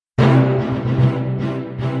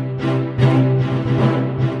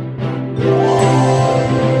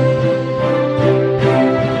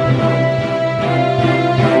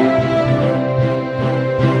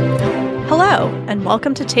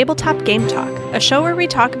welcome to Tabletop Game Talk, a show where we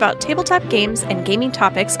talk about tabletop games and gaming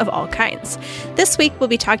topics of all kinds. This week, we'll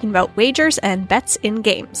be talking about wagers and bets in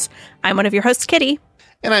games. I'm one of your hosts, Kitty.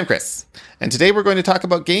 And I'm Chris. And today we're going to talk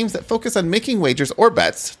about games that focus on making wagers or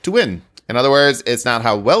bets to win. In other words, it's not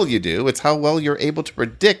how well you do, it's how well you're able to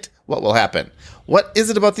predict what will happen. What is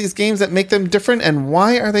it about these games that make them different, and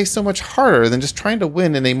why are they so much harder than just trying to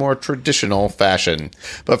win in a more traditional fashion?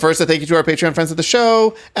 But first, a thank you to our Patreon friends of the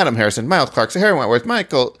show, Adam Harrison, Miles Clark, Sahara Wentworth,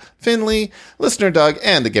 Michael Finley, Listener Doug,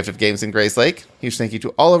 and the Gift of Games in Grace Lake. Huge thank you to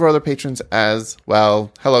all of our other patrons as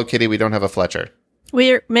well. Hello, Kitty, we don't have a Fletcher.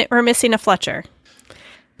 We're missing a Fletcher.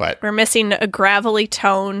 What? We're missing a gravelly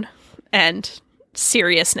tone and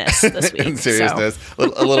seriousness this week. Seriousness.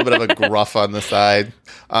 So. A little bit of a gruff on the side.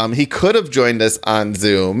 He could have joined us on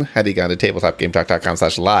Zoom had he gone to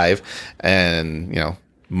tabletopgametalk.com/live and,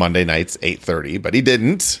 Monday nights, 8:30, but he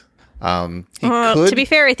didn't. To be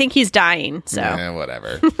fair, I think he's dying, so.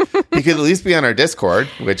 Whatever. He could at least be on our Discord,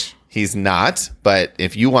 which he's not, but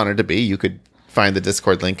if you wanted to be, you could find the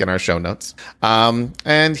Discord link in our show notes.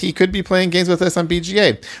 And he could be playing games with us on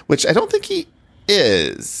BGA, which I don't think he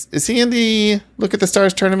is. Is he in the Look at the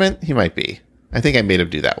Stars tournament? He might be. I think I made him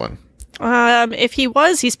do that one. If he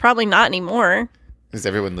was, he's probably not anymore. Is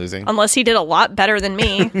everyone losing? Unless he did a lot better than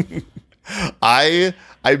me. I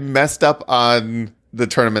messed up on the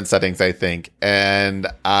tournament settings, I think, and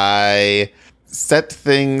I set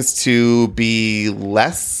things to be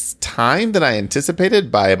less time than I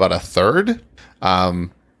anticipated by about a third. I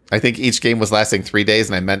think each game was lasting 3 days,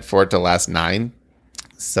 and I meant for it to last 9.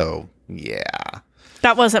 So, yeah.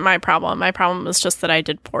 That wasn't my problem. My problem was just that I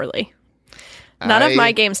did poorly. None of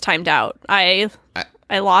my games timed out. I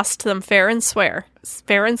lost them fair and square.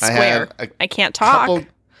 Fair and square. I can't talk. Couple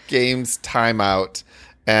games time out,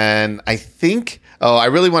 and I think. Oh, I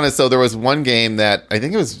really want to. So there was one game that I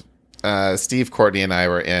think it was Steve, Courtney, and I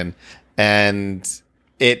were in, and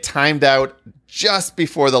it timed out just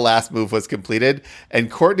before the last move was completed. And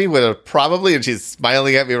Courtney would have probably, and she's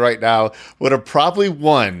smiling at me right now, would have probably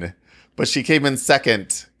won, but she came in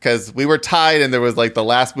second because we were tied, and there was like the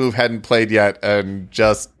last move hadn't played yet, and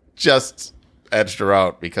just edged her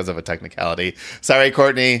out because of a technicality. Sorry,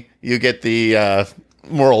 Courtney, you get the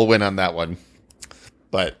moral win on that one.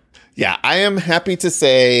 But yeah, I am happy to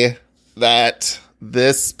say that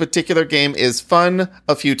this particular game is fun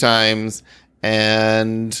a few times,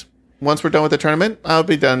 and once we're done with the tournament, I'll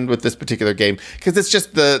be done with this particular game because it's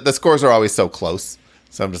just the scores are always so close.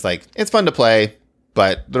 So I'm just like, it's fun to play,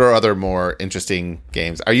 but there are other more interesting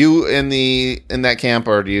games. Are you in that camp,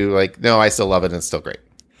 or do you like, no, I still love it and it's still great?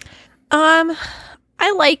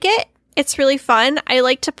 I like it. It's really fun. I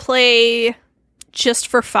like to play just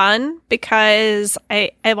for fun because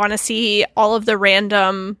I want to see all of the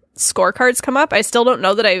random scorecards come up. I still don't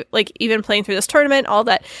know that I like even playing through this tournament, all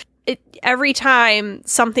that. Every time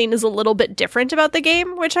something is a little bit different about the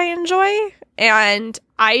game, which I enjoy, and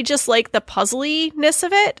I just like the puzzliness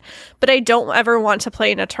of it, but I don't ever want to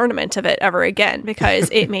play in a tournament of it ever again because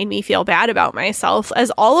it made me feel bad about myself,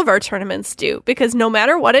 as all of our tournaments do, because no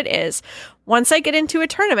matter what it is, once I get into a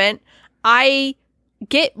tournament, I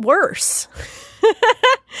get worse.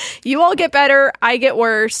 You all get better, I get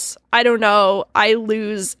worse. I don't know. I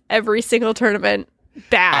lose every single tournament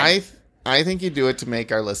bad. I think you do it to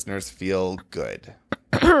make our listeners feel good.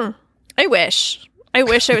 I wish I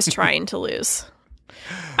was trying to lose.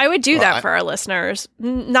 I would do that for our listeners.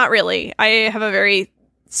 Not really. I have a very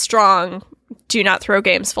strong do not throw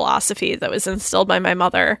games philosophy that was instilled by my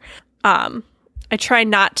mother. I try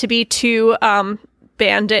not to be too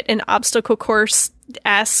bandit and obstacle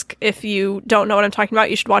course-esque. If you don't know what I'm talking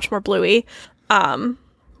about, you should watch more Bluey.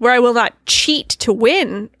 Where I will not cheat to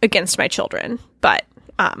win against my children, but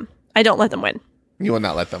I don't let them win. You will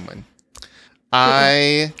not let them win.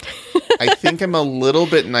 I think I'm a little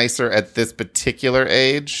bit nicer at this particular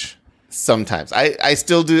age. Sometimes I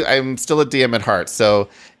still do. I'm still a DM at heart. So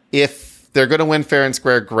if they're going to win fair and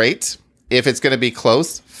square, great. If it's going to be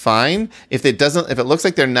close, fine. If it looks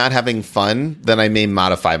like they're not having fun, then I may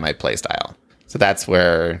modify my play style. So that's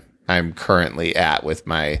where I'm currently at with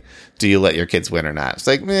my, do you let your kids win or not? It's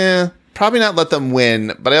like, probably not let them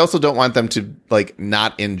win, but I also don't want them to like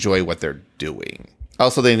not enjoy what they're doing.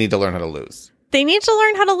 Also, they need to learn how to lose. They need to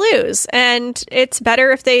learn how to lose, and it's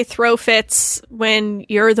better if they throw fits when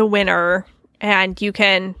you're the winner and you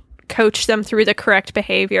can coach them through the correct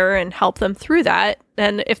behavior and help them through that.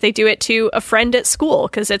 And if they do it to a friend at school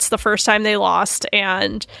because it's the first time they lost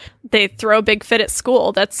and they throw a big fit at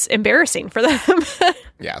school, that's embarrassing for them.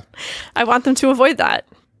 Yeah. I want them to avoid that.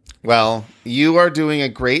 Well, you are doing a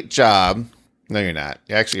great job. No, you're not.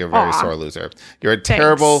 You're actually a very sore loser. You're a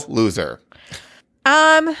terrible loser.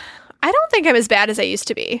 I don't think I'm as bad as I used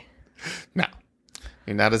to be. No,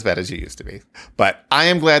 you're not as bad as you used to be. But I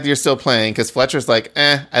am glad you're still playing because Fletcher's like,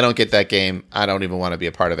 I don't get that game. I don't even want to be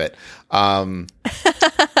a part of it.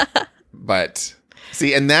 But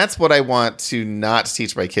see, and that's what I want to not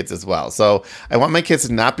teach my kids as well. So I want my kids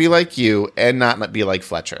to not be like you and not be like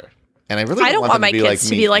Fletcher. And I really don't want my kids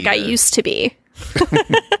to be like I used to be.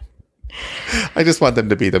 I just want them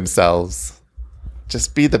to be themselves.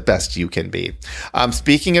 Just be the best you can be.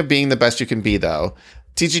 Speaking of being the best you can be, though,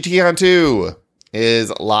 TGTCon 2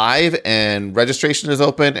 is live and registration is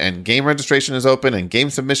open and game registration is open and game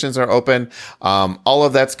submissions are open. All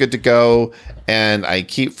of that's good to go. And I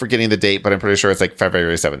keep forgetting the date, but I'm pretty sure it's like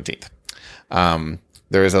February 17th.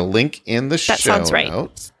 There is a link in the show sounds right.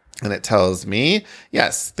 notes. And it tells me,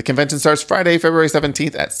 yes, the convention starts Friday, February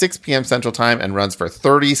 17th at 6 p.m. Central Time and runs for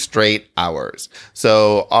 30 straight hours.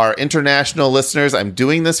 So our international listeners, I'm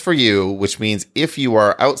doing this for you, which means if you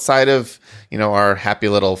are outside of, our happy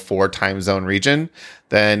little 4 time zone region,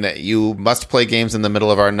 then you must play games in the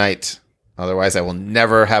middle of our night. Otherwise, I will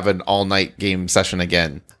never have an all-night game session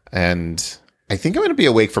again. And I think I'm going to be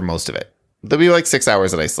awake for most of it. There'll be like 6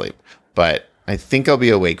 hours that I sleep, but I think I'll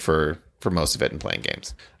be awake for most of it and playing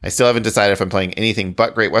games. I still haven't decided if I'm playing anything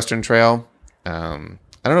but Great Western Trail. I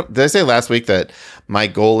don't know. Did I say last week that my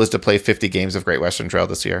goal is to play 50 games of Great Western Trail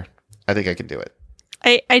this year? I think I can do it.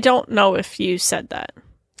 I don't know if you said that.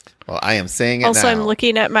 Well, I am saying it also, now. I'm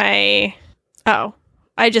looking at my... Oh,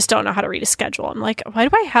 I just don't know how to read a schedule. I'm like, why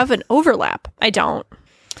do I have an overlap? I don't.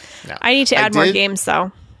 No. I need to add more games,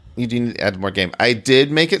 though. You do need to add more game. I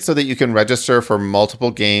did make it so that you can register for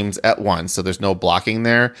multiple games at once, so there's no blocking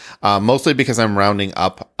there, mostly because I'm rounding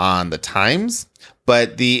up on the times.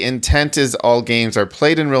 But the intent is all games are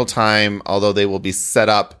played in real time, although they will be set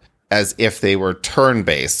up as if they were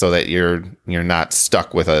turn-based, so that you're not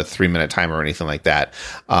stuck with a 3-minute timer or anything like that.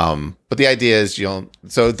 But the idea is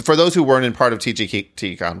so for those who weren't in part of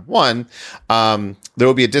TGTCon 1, there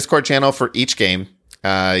will be a Discord channel for each game.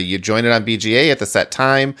 You join it on BGA at the set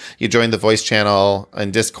time. You join the voice channel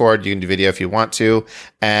in Discord. You can do video if you want to.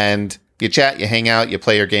 And you chat, you hang out, you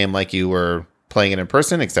play your game like you were playing it in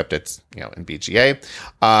person, except it's, in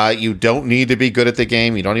BGA. You don't need to be good at the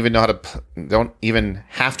game. You don't even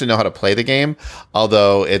have to know how to play the game.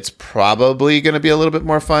 Although it's probably going to be a little bit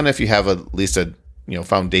more fun if you have at least a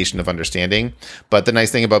foundation of understanding. But the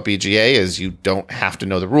nice thing about BGA is you don't have to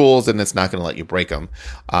know the rules and it's not going to let you break them.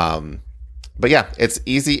 But yeah, it's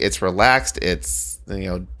easy. It's relaxed. It's,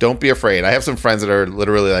 don't be afraid. I have some friends that are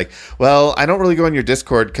literally like, well, I don't really go on your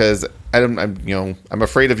Discord because I'm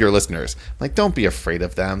afraid of your listeners. I'm like, don't be afraid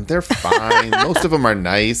of them. They're fine. Most of them are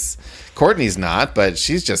nice. Courtney's not, but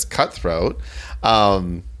she's just cutthroat.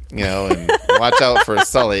 And watch out for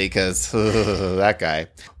Sully because that guy.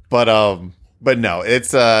 But no,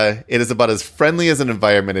 it is about as friendly as an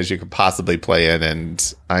environment as you could possibly play in,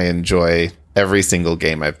 and I enjoy every single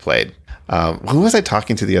game I've played. Who was I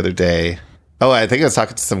talking to the other day? Oh, I think I was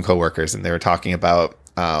talking to some coworkers, and they were talking about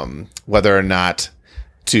whether or not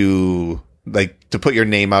to put your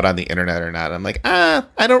name out on the internet or not. I'm like, I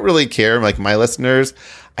don't really care. Like, my listeners,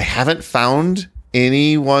 I haven't found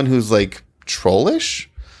anyone who's like trollish.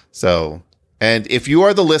 So, and if you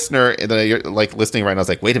are the listener and you're like listening right now, it's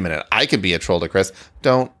like, wait a minute, I could be a troll to Chris.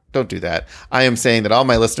 Don't do that. I am saying that all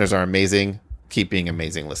my listeners are amazing. Keep being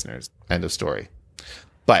amazing listeners. End of story.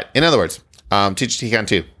 But in other words, TGTCon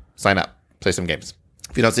 2, sign up, play some games.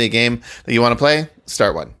 If you don't see a game that you want to play,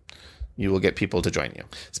 start one. You will get people to join you.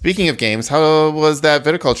 Speaking of games, how was that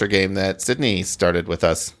viticulture game that Sydney started with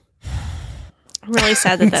us? I'm really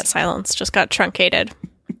sad that silence just got truncated.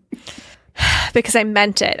 Because I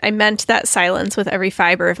meant it. I meant that silence with every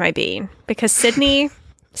fiber of my being. Because Sydney'd.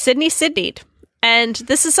 And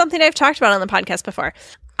this is something I've talked about on the podcast before.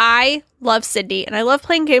 I love Sydney, and I love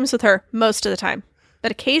playing games with her most of the time.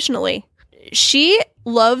 But occasionally, she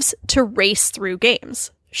loves to race through games.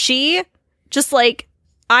 She just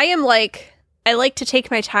I like to take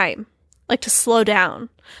my time, like to slow down,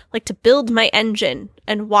 like to build my engine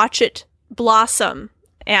and watch it blossom.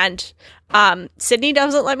 And Sydney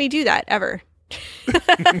doesn't let me do that ever.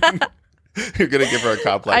 You're going to give her a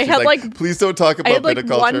compliment. I had like, please don't talk about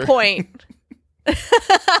viticulture. 1 point.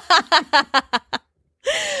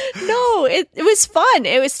 No, it was fun.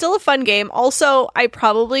 It was still a fun game. Also, I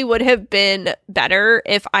probably would have been better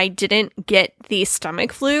if I didn't get the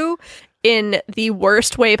stomach flu in the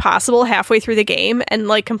worst way possible halfway through the game and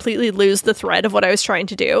completely lose the thread of what I was trying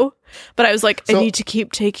to do. But I was like, I need to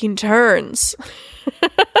keep taking turns. All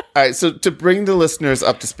right, so to bring the listeners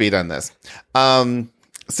up to speed on this,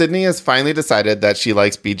 Sydney has finally decided that she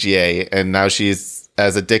likes BGA, and now she's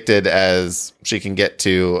as addicted as she can get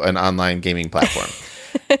to an online gaming platform.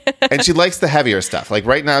 And she likes the heavier stuff. Like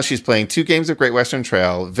right now, she's playing 2 games of Great Western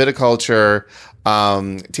Trail, Viticulture,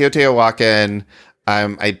 Teotihuacan.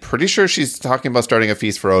 I'm pretty sure she's talking about starting a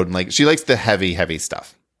Feast for Odin. Like she likes the heavy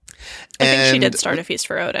stuff. I think she did start a Feast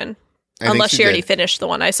for Odin. Unless she already finished the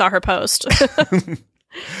one. I saw her post.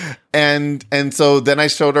 And so then I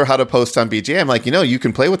showed her how to post on BGA. I'm like, you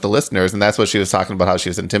can play with the listeners. And that's what she was talking about, how she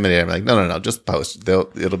was intimidated. I'm like, no, just post.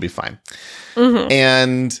 It'll be fine. Mm-hmm.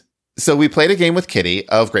 And so we played a game with Kitty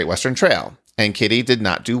of Great Western Trail. And Kitty did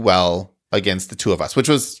not do well against the 2 of us, which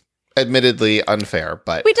was admittedly unfair.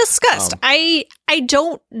 But we discussed. I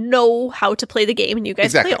don't know how to play the game, and you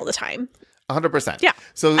guys play all the time. 100%. Yeah.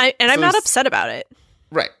 I'm not upset about it.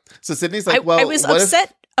 Right. So Sydney's like, I was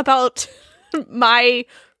upset about my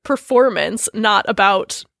performance, not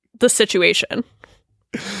about the situation.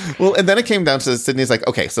 Well, and then it came down to Sydney's like,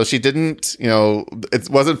 okay, so she didn't, it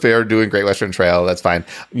wasn't fair doing Great Western Trail. That's fine.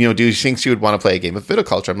 Do you think she would want to play a game of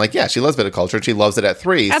Viticulture? I'm like, yeah, she loves Viticulture. And she loves it at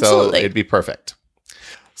 3. Absolutely. So it'd be perfect.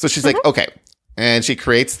 So she's like, okay. And she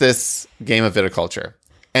creates this game of Viticulture.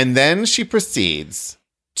 And then she proceeds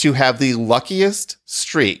to have the luckiest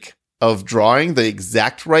streak of drawing the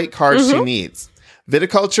exact right cards she needs.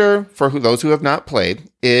 Viticulture, for those who have not played,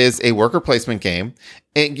 is a worker placement game.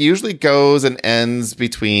 It usually goes and ends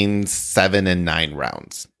between 7 and 9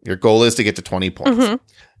 rounds. Your goal is to get to 20 points. Mm-hmm.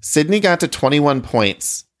 Sydney got to 21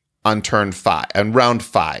 points on round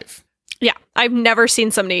 5. Yeah, I've never seen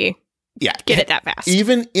somebody get it that fast.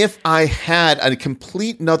 Even if I had a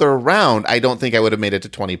complete another round, I don't think I would have made it to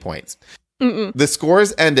 20 points. Mm-mm. The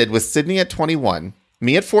scores ended with Sydney at 21,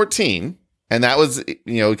 me at 14. And that was,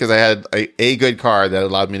 because I had a good card that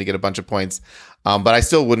allowed me to get a bunch of points. But I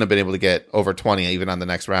still wouldn't have been able to get over 20 even on the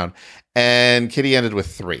next round. And Kitty ended with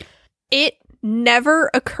 3. It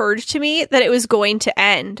never occurred to me that it was going to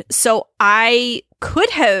end. So I could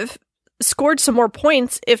have scored some more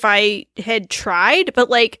points if I had tried. But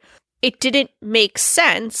it didn't make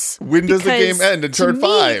sense. When does the game end in turn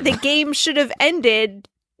 5? The game should have ended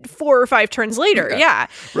 4 or 5 turns later. Yeah.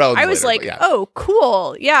 I was later, oh,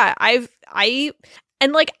 cool. Yeah. I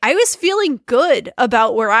was feeling good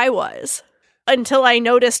about where I was until I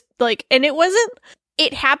noticed and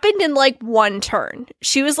it happened in 1 turn.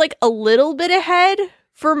 She was a little bit ahead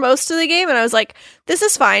for most of the game. And I was like, this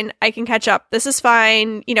is fine. I can catch up. This is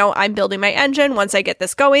fine. I'm building my engine. Once I get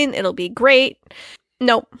this going, it'll be great.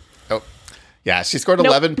 Nope. Oh, yeah. She scored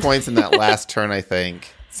 11 points in that last turn, I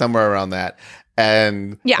think, somewhere around that.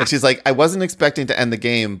 And she's like, I wasn't expecting to end the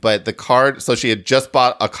game, but the card, so she had just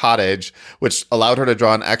bought a cottage, which allowed her to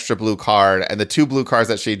draw an extra blue card. And the 2 blue cards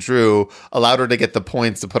that she drew allowed her to get the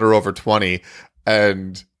points to put her over 20.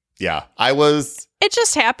 And it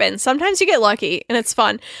just happens. Sometimes you get lucky and it's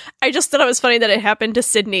fun. I just thought it was funny that it happened to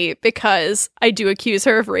Sydney because I do accuse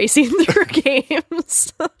her of racing through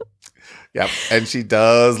games. Yep. And she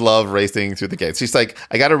does love racing through the gates. She's like,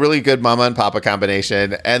 I got a really good mama and papa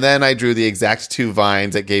combination. And then I drew the exact 2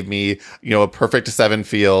 vines that gave me, a perfect 7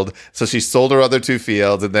 field. So she sold her other 2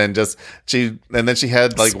 fields. And then she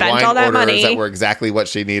had wine orders that were exactly what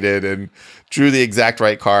she needed and drew the exact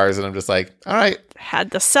right cards. And I'm just like, all right.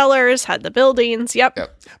 Had the cellars, had the buildings. Yep.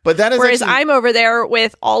 But that is whereas I'm over there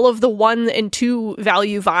with all of the 1 and 2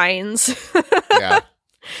 value vines. Yeah.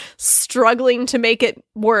 Struggling to make it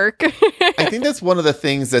work. I think that's one of the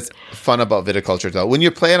things that's fun about Viticulture, though. When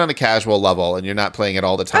you're playing on a casual level and you're not playing it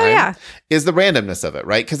all the time, is the randomness of it,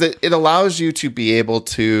 right? Because it allows you to be able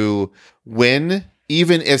to win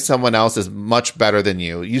even if someone else is much better than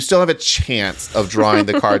you. You still have a chance of drawing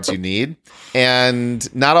the cards you need.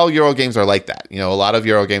 And not all Euro games are like that. A lot of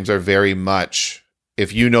Euro games are very much,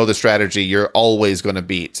 if you know the strategy, you're always going to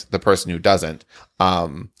beat the person who doesn't.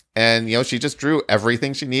 And, she just drew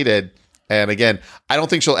everything she needed. And again, I don't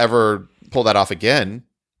think she'll ever pull that off again.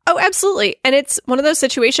 Oh, absolutely. And it's one of those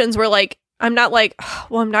situations where I'm not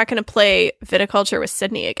I'm not going to play Viticulture with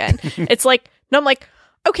Sydney again. It's no, I'm like,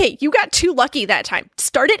 okay, you got too lucky that time.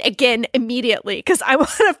 Start it again immediately because I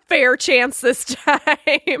want a fair chance this time.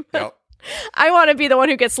 Yep. I want to be the one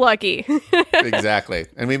who gets lucky. Exactly.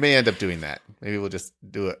 And we may end up doing that. Maybe we'll just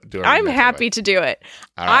do it. I'm happy to do it.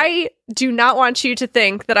 Right. I do not want you to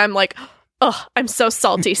think that I'm I'm so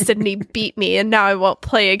salty. Sydney beat me and now I won't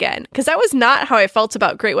play again. Because that was not how I felt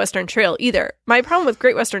about Great Western Trail either. My problem with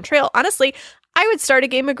Great Western Trail, honestly, I would start a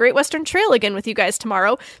game of Great Western Trail again with you guys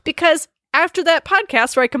tomorrow because after that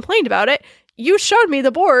podcast where I complained about it, you showed me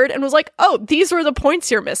the board and was like, oh, these were the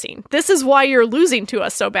points you're missing. This is why you're losing to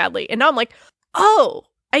us so badly. And now I'm like, oh,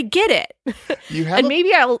 I get it. And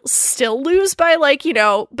maybe I'll still lose by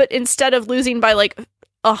but instead of losing by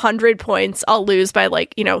 100 points, I'll lose by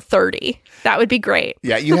 30. That would be great.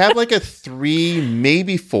 Yeah, you have like a 3,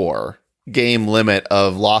 maybe 4 game limit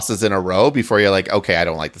of losses in a row before you're like, okay, I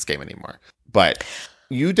don't like this game anymore. But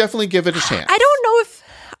you definitely give it a chance. I don't know if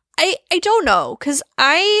I don't know, because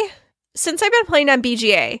since I've been playing on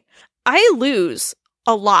BGA, I lose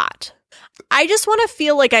a lot. I just want to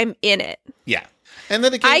feel like I'm in it. Yeah. And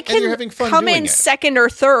then again, and you're having fun come doing in it. second or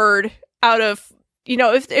third out of,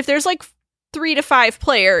 if there's 3 to 5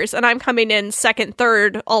 players and I'm coming in second,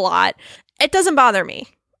 third a lot, it doesn't bother me.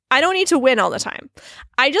 I don't need to win all the time.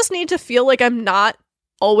 I just need to feel like I'm not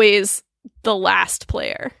always the last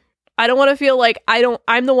player. I don't want to feel like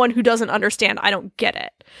I'm the one who doesn't understand. I don't get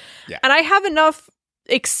it. Yeah. And I have enough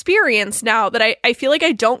experience now that I feel like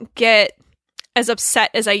I don't get as upset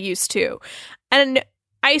as I used to. And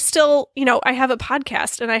I still, I have a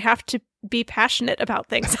podcast and I have to be passionate about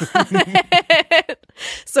things.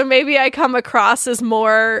 So maybe I come across as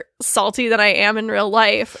more salty than I am in real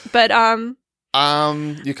life. But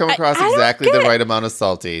you come across exactly the right amount of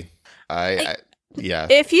salty. Yeah.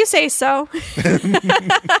 If you say so.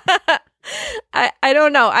 I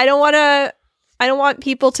don't know. I don't want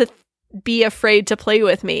people to be afraid to play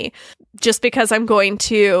with me just because I'm going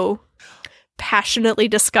to passionately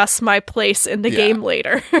discuss my place in the game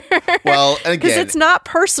later. Well, again, because it's not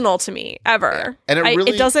personal to me ever. Yeah. And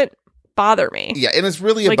it doesn't bother me. Yeah, and it's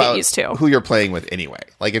really about who you're playing with anyway.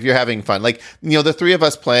 Like if you're having fun, like the 3 of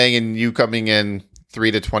us playing and you coming in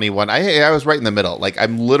 3 to 21. I was right in the middle. Like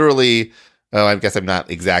I'm literally. Oh, I guess I'm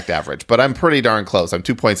not exact average, but I'm pretty darn close. I'm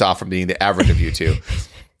 2 points off from being the average of you two.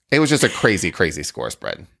 It was just a crazy, crazy score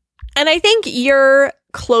spread. And I think you're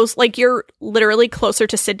close, you're literally closer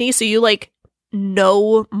to Sydney, so you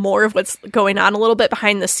know more of what's going on a little bit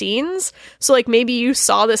behind the scenes. So maybe you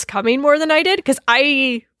saw this coming more than I did, because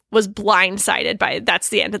I was blindsided by that's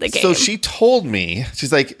the end of the game. So she told me,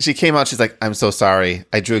 she came out, she's like, I'm so sorry.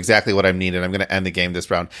 I drew exactly what I needed. I'm going to end the game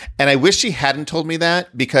this round. And I wish she hadn't told me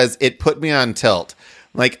that, because it put me on tilt.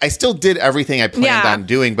 I still did everything I planned on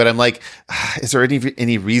doing, but I'm like, is there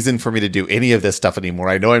any reason for me to do any of this stuff anymore?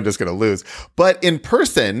 I know I'm just going to lose. But in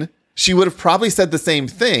person, she would have probably said the same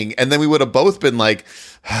thing. And then we would have both been like,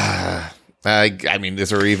 I mean, is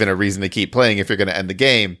there even a reason to keep playing if you're going to end the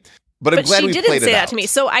game? But I'm glad we played it out. But she didn't say that to me.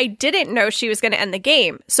 So I didn't know she was going to end the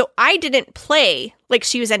game. So I didn't play like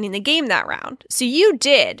she was ending the game that round. So you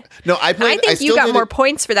did. No, I played. I think you got more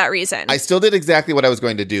points for that reason. I still did exactly what I was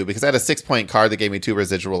going to do, because I had a 6-point card that gave me 2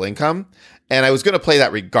 residual income. And I was going to play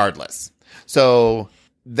that regardless. So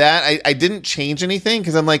that I didn't change anything,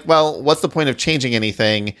 because I'm like, well, what's the point of changing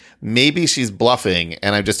anything? Maybe she's bluffing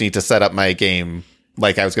and I just need to set up my game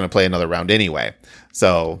like I was going to play another round anyway.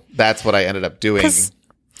 So that's what I ended up doing.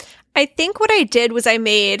 I think what I did was I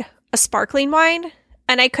made a sparkling wine,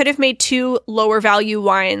 and I could have made 2 lower value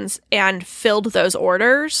wines and filled those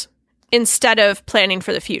orders instead of planning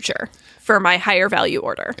for the future for my higher value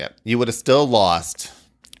order. Yeah, you would have still lost.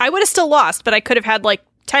 I would have still lost, but I could have had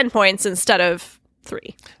 10 points instead of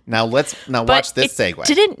 3. Now watch this segue.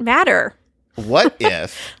 Didn't matter. What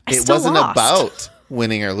if it wasn't about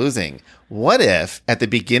winning or losing? What if at the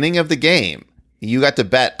beginning of the game you got to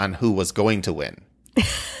bet on who was going to win?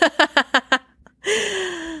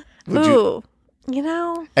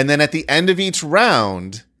 And then at the end of each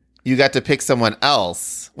round, you got to pick someone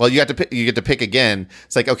else. Well, you get to pick again.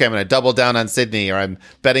 It's like, okay, I'm going to double down on Sydney, or I'm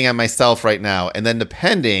betting on myself right now. And then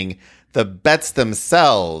depending, the bets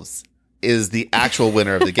themselves is the actual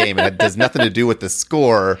winner of the game. And it does nothing to do with the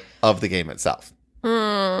score of the game itself.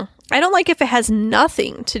 I don't like if it has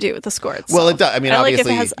nothing to do with the score itself. Well, it does. I mean,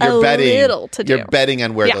 obviously, you're betting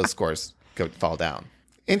on where those scores fall down.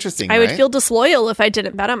 Interesting. I would feel disloyal if I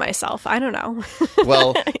didn't bet on myself. I don't know.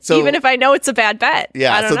 Well, so even if I know it's a bad bet.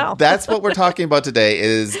 Yeah, I don't know. That's what we're talking about today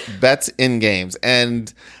is bets in games.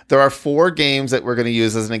 And there are 4 games that we're going to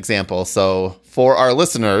use as an example. So for our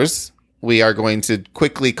listeners, we are going to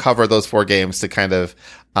quickly cover those 4 games to kind of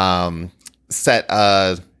set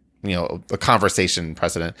a conversation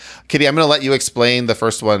precedent. Kitty, I'm going to let you explain the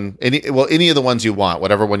first one. Any of the ones you want,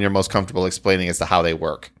 whatever one you're most comfortable explaining as to how they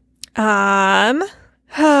work.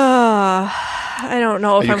 I don't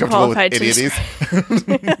know if I'm qualified to these.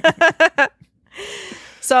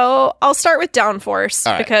 So I'll start with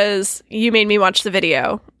Downforce because you made me watch the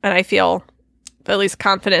video and I feel at least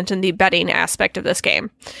confident in the betting aspect of this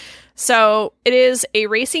game. So it is a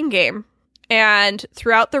racing game, and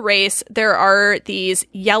throughout the race there are these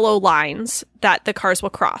yellow lines that the cars will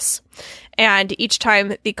cross. And each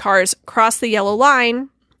time the cars cross the yellow line,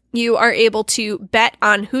 you are able to bet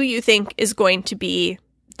on who you think is going to be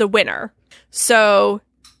the winner. So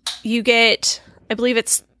you get, I believe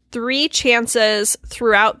it's 3 chances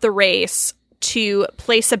throughout the race to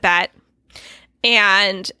place a bet.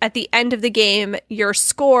 And at the end of the game, your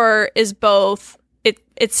score is both,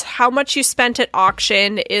 it's how much you spent at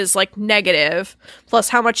auction is like negative, plus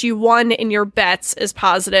how much you won in your bets is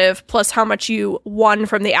positive, plus how much you won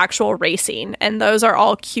from the actual racing. And those are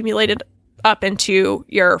all accumulated up into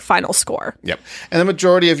your final score. Yep. And the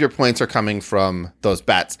majority of your points are coming from those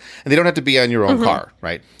bets. And they don't have to be on your own car,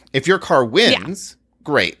 right? If your car wins,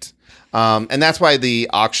 great. And that's why the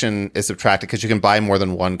auction is subtracted, because you can buy more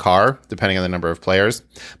than one car, depending on the number of players.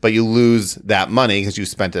 But you lose that money because you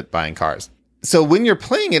spent it buying cars. So when you're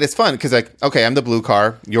playing it, it's fun because, like, okay, I'm the blue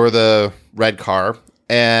car, you're the red car.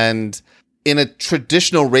 And in a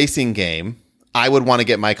traditional racing game, I would want to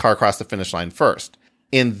get my car across the finish line first.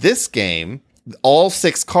 In this game, all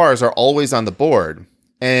 6 cars are always on the board.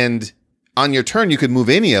 And on your turn, you could move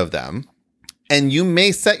any of them. And you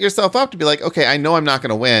may set yourself up to be like, okay, I know I'm not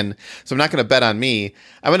going to win, so I'm not going to bet on me.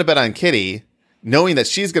 I'm going to bet on Kitty, knowing that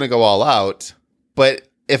she's going to go all out. But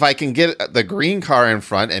if I can get the green car in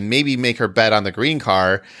front and maybe make her bet on the green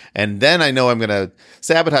car, and then I know I'm going to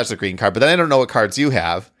sabotage the green car, but then I don't know what cards you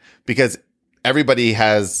have, because everybody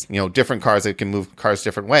has, different cars that can move cars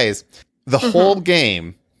different ways. The whole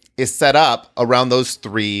game is set up around those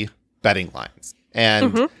 3 betting lines.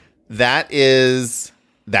 And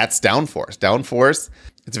that's Downforce. Downforce,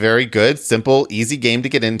 it's a very good, simple, easy game to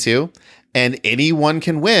get into. And anyone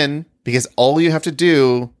can win because all you have to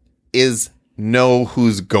do is know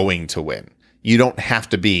who's going to win. You don't have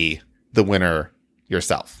to be the winner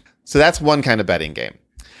yourself. So that's one kind of betting game.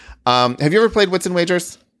 Have you ever played Wits and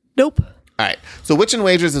Wagers? Nope. All right. So Wits and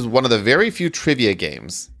Wagers is one of the very few trivia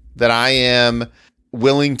games that I am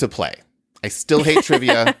willing to play. I still hate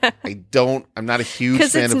trivia. I'm not a huge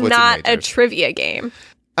fan of Wits and Wagers. Because it's not a trivia game.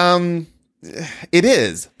 It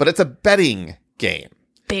is, but it's a betting game.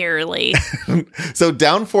 Barely. So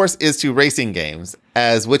Downforce is to racing games,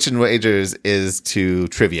 as Wits and Wagers is to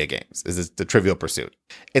trivia games. Is the Trivial Pursuit.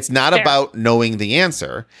 It's not about knowing the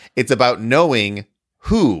answer. It's about knowing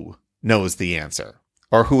who knows the answer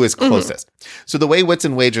or who is closest. So the way Wits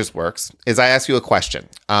and Wagers works is I ask you a question.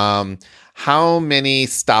 How many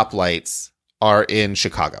stoplights are in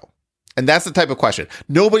Chicago? And that's the type of question.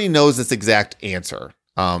 Nobody knows this exact answer.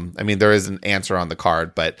 There is an answer on the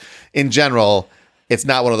card, but in general, it's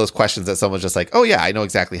not one of those questions that someone's just like, oh yeah, I know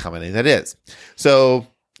exactly how many that is. So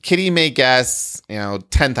Kitty may guess,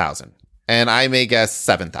 10,000, and I may guess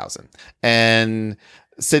 7,000, and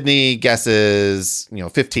Sydney guesses,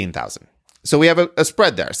 15,000. So we have a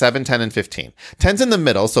spread there, 7, 10, and 15. 10's in the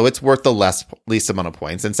middle, so it's worth the least amount of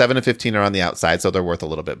points, and 7 and 15 are on the outside, so they're worth a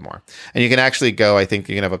little bit more. And you can actually go, I think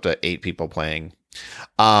you can have up to 8 people playing.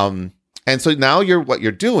 And so now what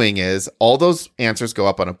you're doing is all those answers go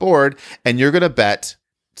up on a board, and you're going to bet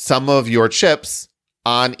some of your chips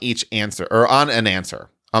on each answer, or on an answer.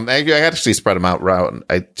 I actually spread them out around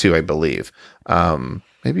two, I believe.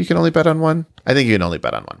 Maybe you can only bet on one. I think you can only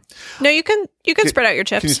bet on one. No, you can spread out your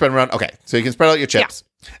chips. Can you spread them around? Okay, so you can spread out your chips,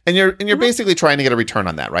 and you're basically trying to get a return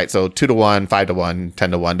on that, right? So 2-1, 5-1,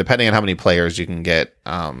 10-1, depending on how many players you can get.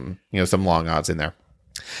 Some long odds in there.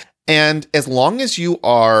 And as long as you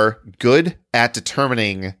are good at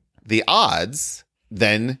determining the odds,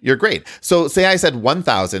 then you're great. So say I said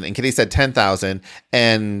 1,000 and Kitty said 10,000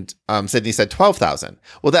 and Sydney said 12,000.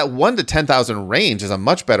 Well, that 1 to 10,000 range is a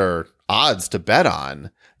much better odds to bet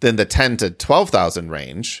on than the 10 to 12,000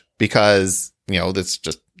 range, because, that's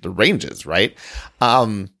just the ranges, right?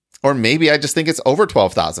 Or maybe I just think it's over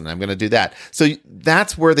 12,000. I'm going to do that. So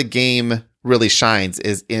that's where the game really shines,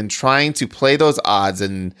 is in trying to play those odds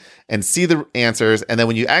and see the answers. And then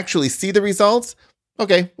when you actually see the results,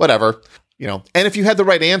 okay, whatever, and if you had the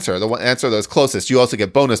right answer, the one answer that was closest, you also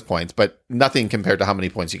get bonus points, but nothing compared to how many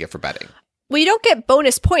points you get for betting. Well, you don't get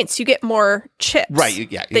bonus points. You get more chips. Right. You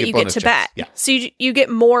get to bet. Yeah. So you get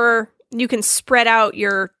more, you can spread out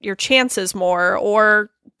your chances more, or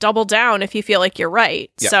double down if you feel like you're right.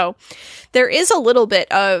 Yeah. So there is a little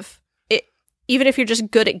bit of it, even if you're just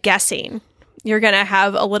good at guessing, you're going to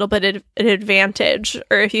have a little bit of an advantage,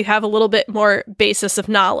 or if you have a little bit more basis of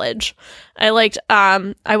knowledge. I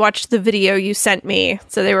watched the video you sent me.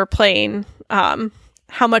 So they were playing,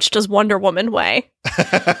 how much does Wonder Woman weigh?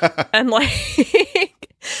 And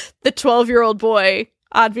the 12-year-old boy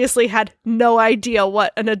obviously had no idea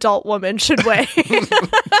what an adult woman should weigh.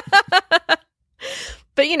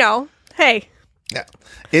 But hey. Yeah.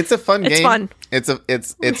 It's a fun game. It's fun.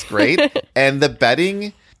 It's great. And the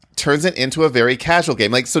betting turns it into a very casual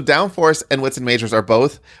game. So Downforce and Wits and Wagers are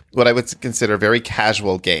both what I would consider very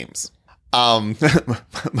casual games.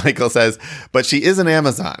 Michael says, but she is an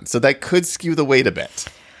Amazon, so that could skew the weight a bit.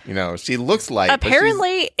 You know, she looks light.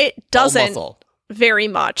 Apparently, it all doesn't muscle. very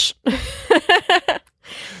much.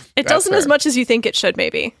 It doesn't as much as you think it should,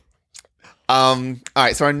 maybe. All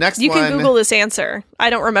right, so our next one... You can Google this answer. I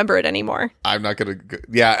don't remember it anymore. I'm not going to...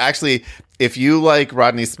 Yeah, actually, if you like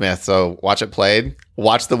Rodney Smith, so Watch It Played,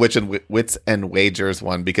 watch the Wits and Wagers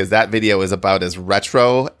one, because that video is about as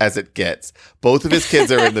retro as it gets. Both of his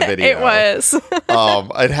kids are in the video. It was.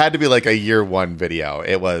 It had to be like a year one video.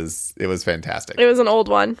 It was fantastic. It was an old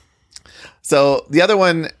one. So the other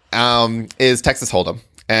one is Texas Hold'em,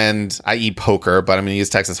 and i.e. poker, but I'm going to use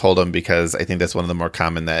Texas Hold'em because I think that's one of the more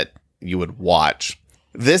common that you would watch.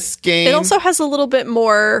 This game... It also has a little bit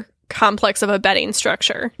more complex of a betting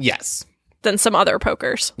structure. Yes. Than some other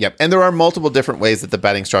pokers. Yep. And there are multiple different ways that the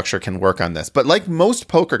betting structure can work on this. But like most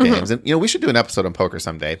poker games, and we should do an episode on poker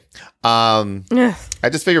someday. I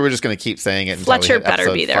just figure we're just going to keep saying it until Fletcher we hit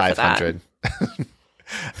better be there 500. for that.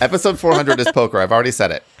 Episode 400 is poker. I've already said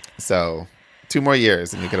it. So 2 more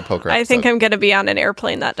years and you get a poker episode. I think I'm going to be on an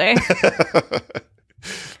airplane that day.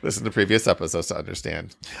 Listen to previous episodes to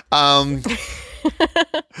understand.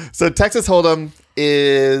 So Texas Hold'em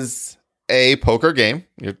is a poker game.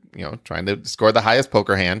 You're trying to score the highest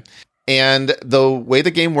poker hand. And the way the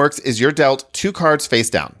game works is you're dealt 2 cards face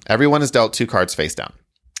down. Everyone is dealt 2 cards face down.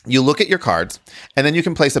 You look at your cards, and then you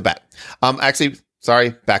can place a bet.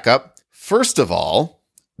 Back up. First of all,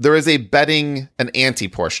 there is an ante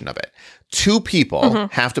portion of it. 2 people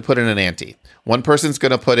have to put in an ante. One person's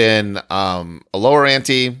going to put in a lower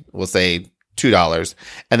ante, we'll say $2,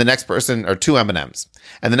 and the next person, or 2 M&Ms.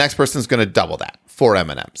 And the next person's going to double that, 4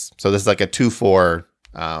 M&Ms. So this is like a 2-4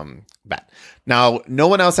 bet. Now, no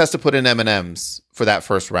one else has to put in M&Ms for that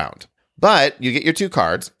first round. But you get your 2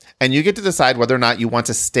 cards, and you get to decide whether or not you want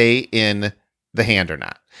to stay in the hand or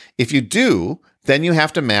not. If you do, then you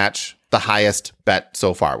have to match the highest bet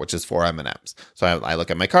so far, which is 4 M&Ms. So I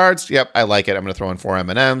look at my cards. Yep, I like it. I'm going to throw in 4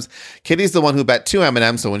 M&Ms. Kitty's the one who bet 2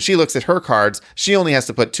 M&Ms. So when she looks at her cards, she only has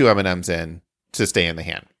to put 2 M&Ms in to stay in the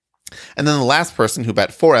hand. And then the last person who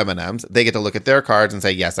bet 4 M&Ms, they get to look at their cards and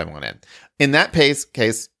say, yes, I want in. In that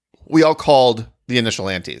case, we all called the initial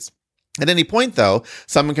antes. At any point, though,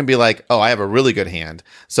 someone can be like, oh, I have a really good hand.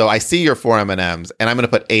 So I see your 4 M&Ms, and I'm going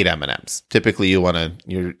to put 8 M&Ms. Typically,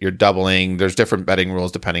 you're doubling. There's different betting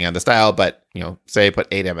rules depending on the style, but, say I put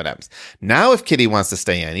 8 M&Ms. Now, if Kitty wants to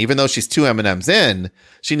stay in, even though she's 2 M&Ms in,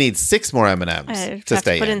 she needs 6 more M&Ms to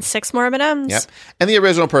stay in. Put in 6 more M&Ms? Yep. And the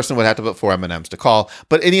original person would have to put 4 M&Ms to call,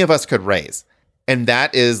 but any of us could raise. And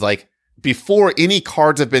that is like before any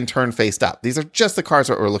cards have been turned face up. These are just the cards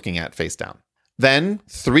that we're looking at face down. Then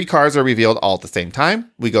 3 cards are revealed all at the same time.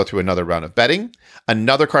 We go through another round of betting.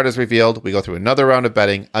 Another card is revealed. We go through another round of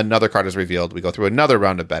betting. Another card is revealed. We go through another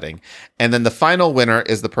round of betting. And then the final winner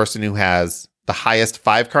is the person who has the highest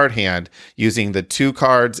 5-card hand using the 2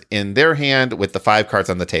 cards in their hand with the 5 cards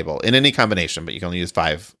on the table in any combination, but you can only use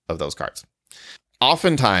 5 of those cards.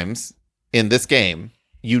 Oftentimes in this game,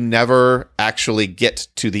 you never actually get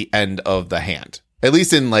to the end of the hand. At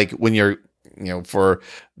least in like when you're for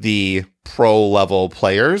the pro level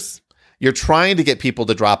players, you're trying to get people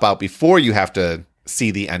to drop out before you have to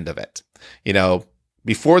see the end of it.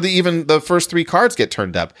 Before even the first 3 cards get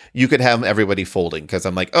turned up, you could have everybody folding because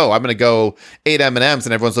I'm like, oh, I'm going to go 8 M&Ms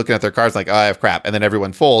and everyone's looking at their cards like, oh, I have crap. And then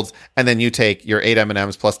everyone folds. And then you take your 8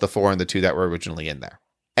 M&Ms plus the 4 and the 2 that were originally in there.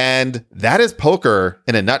 And that is poker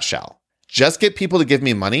in a nutshell. Just get people to give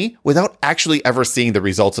me money without actually ever seeing the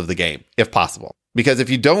results of the game, if possible. Because if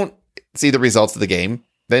you don't see the results of the game,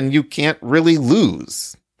 then you can't really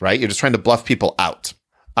lose, right? You're just trying to bluff people out.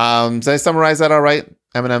 Did I summarize that all right,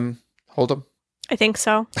 M&M Hold'em? I think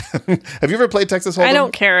so. Have you ever played Texas Hold'em? I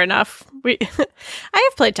don't care enough. I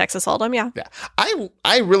have played Texas Hold'em, yeah. Yeah.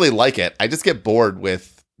 I really like it. I just get bored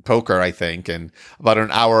with poker, I think, and about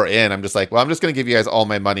an hour in, I'm just like, well, I'm just going to give you guys all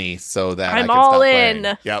my money so that I can all stop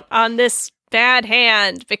in playing. On this bad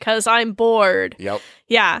hand because I'm bored. Yep.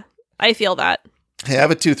 Yeah, I feel that. Hey, I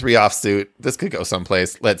have a 2-3 offsuit. This could go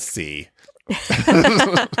someplace. Let's see.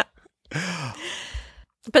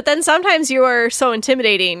 But then sometimes you are so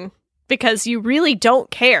intimidating because you really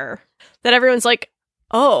don't care that everyone's like,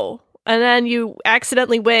 oh, and then you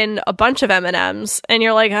accidentally win a bunch of M&Ms and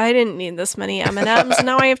you're like, I didn't need this many M&Ms.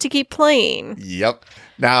 Now I have to keep playing. Yep.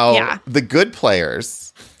 Now, The good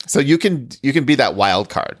players, so you can be that wild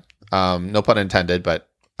card. No pun intended, but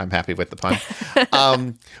I'm happy with the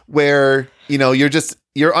pun. Where,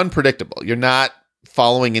 you're unpredictable. You're not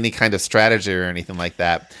following any kind of strategy or anything like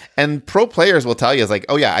that. And pro players will tell you, it's like,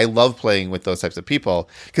 oh yeah, I love playing with those types of people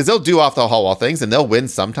because they'll do off the wall things and they'll win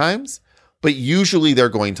sometimes, but usually they're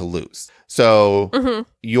going to lose. So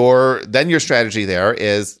your strategy there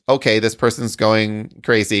is, okay, this person's going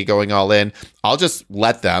crazy, going all in. I'll just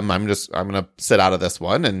let them. I'm going to sit out of this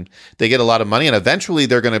one, and they get a lot of money, and eventually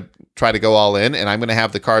they're going to try to go all in, and I'm going to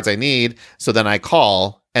have the cards I need. So then I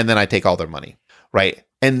call, and then I take all their money, right?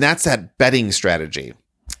 And that's that betting strategy.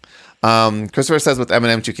 Christopher says with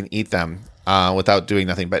M&Ms you can eat them without doing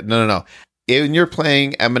nothing, but no. When you're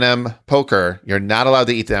playing M&M poker, you're not allowed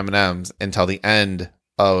to eat the M&Ms until the end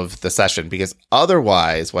of the session, because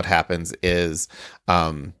otherwise what happens is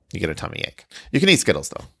you get a tummy ache. You can eat Skittles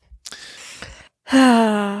though.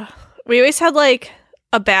 We always had like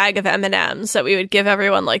a bag of M&Ms that we would give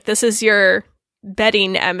everyone, like, this is your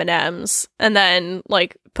betting M&Ms, and then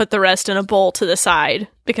like put the rest in a bowl to the side,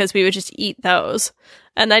 because we would just eat those.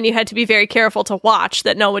 And then you had to be very careful to watch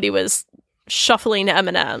that nobody was shuffling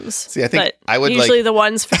M&Ms. See, I think I would usually the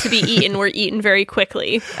ones to be eaten were eaten very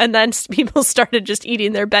quickly, and then people started just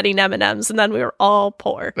eating their betting M&Ms, and then we were all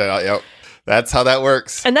poor. Yep. That's how that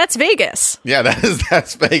works. And that's Vegas. Yeah,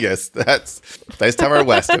 that's Vegas. That's Dice Tower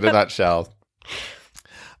West in a nutshell.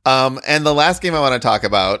 And the last game I want to talk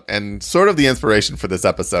about, and sort of the inspiration for this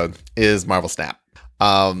episode, is Marvel Snap.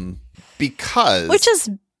 Which is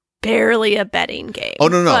barely a betting game. Oh,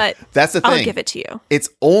 no. But that's the thing. I'll give it to you. It's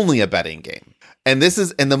only a betting game. And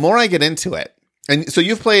the more I get into it, and so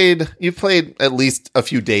you've played at least a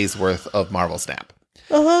few days worth of Marvel Snap.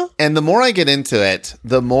 Uh-huh. And the more I get into it,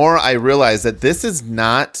 the more I realize that this is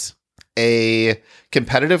not a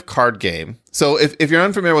competitive card game. So if you're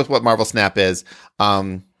unfamiliar with what Marvel Snap is,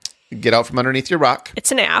 get out from underneath your rock.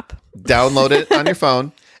 It's an app. Download it on your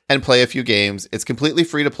phone and play a few games. It's completely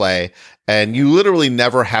free to play, and you literally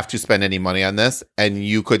never have to spend any money on this, and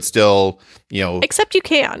you could still, Except you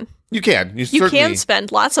can. You can. You can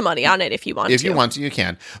spend lots of money on it if you want to. If you want to, you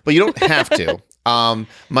can. But you don't have to.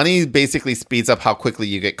 Money basically speeds up how quickly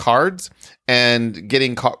you get cards, and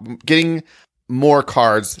getting more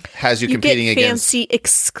cards has you competing against fancy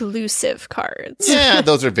exclusive cards. Yeah,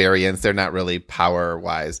 those are variants. They're not really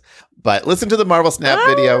power-wise. But listen to the Marvel Snap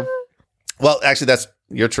video. Well, actually,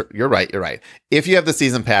 you're right. If you have the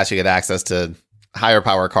season pass, you get access to higher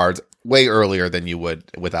power cards way earlier than you would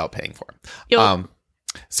without paying for them. Yep.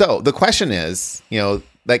 So the question is,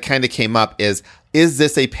 that kind of came up is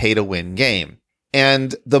this a pay-to-win game?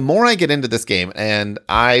 And the more I get into this game, and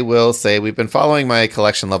I will say we've been following my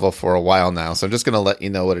collection level for a while now, so I'm just going to let you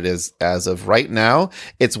know what it is as of right now.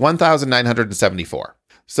 It's 1,974.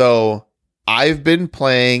 So I've been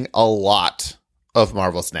playing a lot of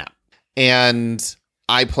Marvel Snap. And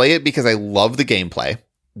I play it because I love the gameplay.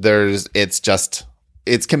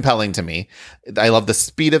 It's compelling to me. I love the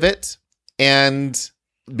speed of it, and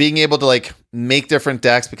being able to make different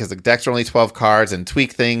decks, because the decks are only 12 cards, and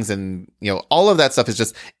tweak things, and all of that stuff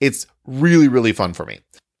is it's really, really fun for me.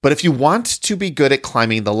 But if you want to be good at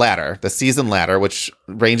climbing the ladder, the season ladder, which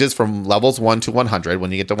ranges from levels 1 to 100,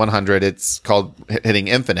 when you get to 100, it's called hitting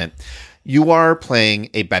infinite, you are playing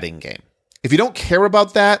a betting game. If you don't care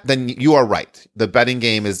about that, then you are right. The betting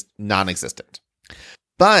game is non-existent.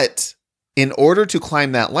 But in order to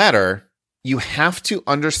climb that ladder, you have to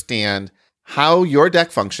understand how your deck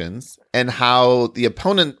functions and what the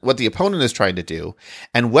opponent is trying to do,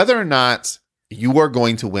 and whether or not you are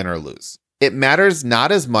going to win or lose. It matters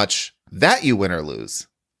not as much that you win or lose,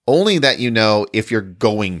 only that you know if you're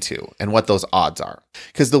going to and what those odds are.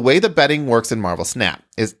 Because the way the betting works in Marvel Snap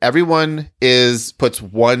is everyone puts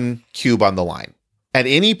 1 cube on the line. At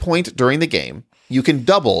any point during the game, you can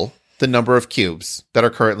double the number of cubes that are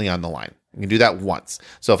currently on the line. You can do that once.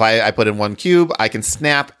 So if I put in 1 cube, I can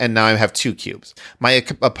snap, and now I have 2 cubes. My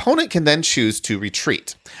opponent can then choose to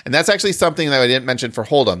retreat. And that's actually something that I didn't mention for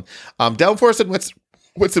Hold'em. Downforce and Wits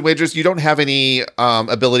and Wagers, you don't have any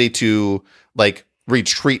ability to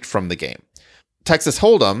retreat from the game. Texas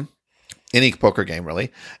Hold'em, any poker game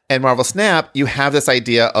really, and Marvel Snap, you have this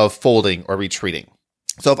idea of folding or retreating.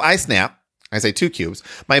 So if I snap, I say 2 cubes,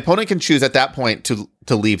 my opponent can choose at that point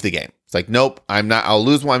to leave the game. It's nope, I'm not. I'll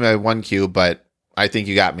lose my 1 cube, but I think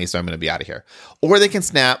you got me, so I'm going to be out of here. Or they can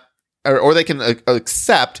snap, or they can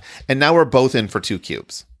accept, and now we're both in for 2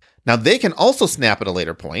 cubes. Now they can also snap at a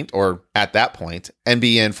later point, or at that point, and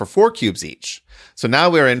be in for 4 cubes each. So now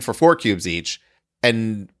we're in for 4 cubes each,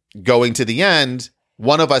 and going to the end,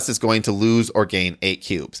 one of us is going to lose or gain 8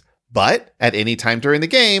 cubes. But at any time during the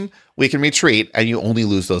game, we can retreat, and you only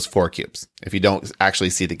lose those 4 cubes if you don't actually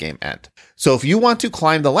see the game end. So if you want to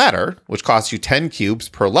climb the ladder, which costs you 10 cubes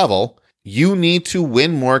per level, you need to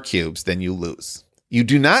win more cubes than you lose. You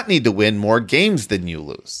do not need to win more games than you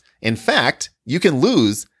lose. In fact, you can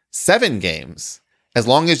lose 7 games as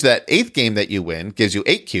long as that 8th game that you win gives you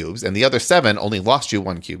 8 cubes and the other 7 only lost you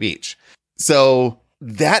 1 cube each. So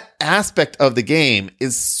that aspect of the game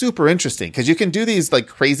is super interesting because you can do these like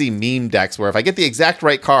crazy meme decks where if I get the exact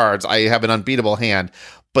right cards, I have an unbeatable hand,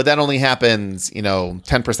 but that only happens,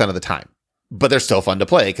 10% of the time. But they're still fun to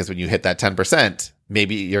play because when you hit that 10%,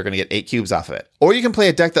 maybe you're going to get 8 cubes off of it. Or you can play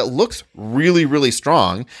a deck that looks really, really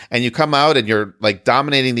strong and you come out and you're like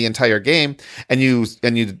dominating the entire game and you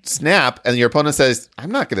snap and your opponent says,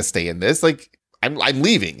 I'm not going to stay in this. Like I'm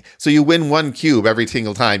leaving. So you win 1 cube every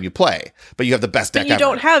single time you play, but you have the best deck ever. You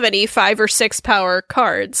don't have any 5 or 6 power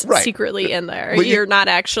cards secretly in there. Well, you're not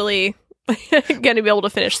actually going to be able to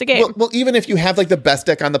finish the game. Well, even if you have like the best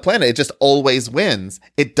deck on the planet, it just always wins.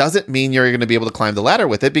 It doesn't mean you're going to be able to climb the ladder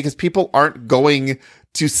with it because people aren't going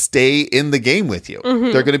to stay in the game with you.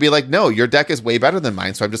 Mm-hmm. They're going to be like, no, your deck is way better than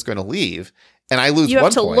mine, so I'm just going to leave. And I lose 1 point. You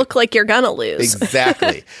have to look like you're going to lose.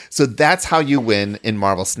 Exactly. So that's how you win in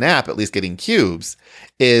Marvel Snap, at least getting cubes,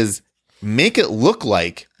 is make it look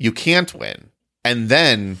like you can't win and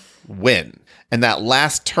then win. And that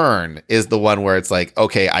last turn is the one where it's like,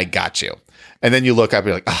 okay, I got you. And then you look up and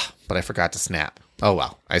you're like, but I forgot to snap. Oh,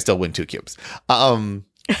 well, I still win 2 cubes.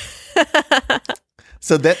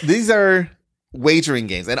 So these are wagering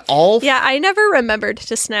games and all. Yeah, I never remembered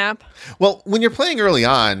to snap. Well, when you're playing early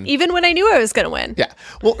on. Even when I knew I was going to win. Yeah.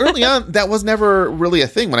 Well, early on, that was never really a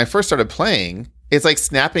thing. When I first started playing, it's like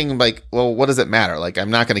snapping, like, well, what does it matter? Like,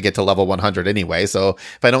 I'm not going to get to level 100 anyway. So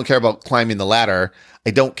if I don't care about climbing the ladder,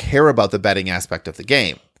 I don't care about the betting aspect of the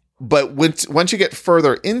game. But once you get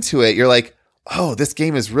further into it, you're like, oh, this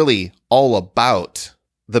game is really all about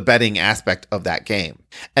the betting aspect of that game.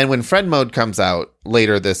 And when Fred Mode comes out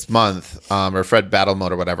later this month, or Fred Battle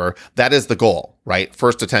Mode or whatever, that is the goal, right?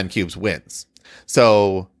 First to 10 cubes wins.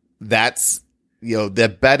 So that's,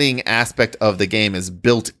 the betting aspect of the game is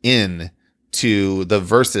built in to the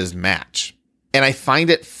versus match. And I find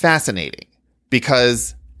it fascinating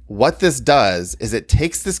because what this does is it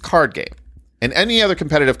takes this card game and any other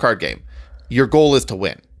competitive card game, your goal is to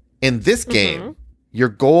win. In this game, your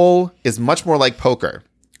goal is much more like poker,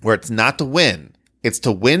 where it's not to win, it's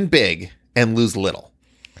to win big and lose little.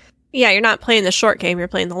 Yeah, you're not playing the short game, you're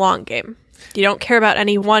playing the long game. You don't care about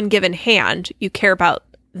any one given hand, you care about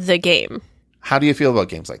the game. How do you feel about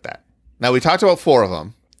games like that? Now, we talked about 4 of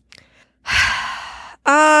them.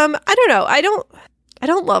 I don't know. I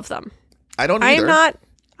don't love them. I don't either.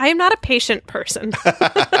 I am not a patient person.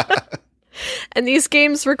 And these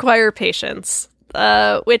games require patience,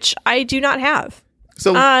 which I do not have.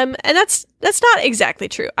 So, and that's not exactly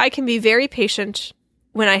true. I can be very patient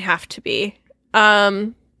when I have to be.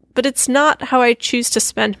 But it's not how I choose to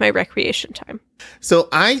spend my recreation time. So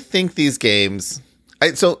I think these games,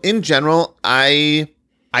 so in general, I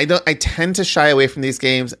tend to shy away from these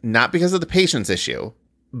games, not because of the patience issue,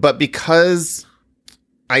 but because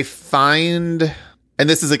I find, and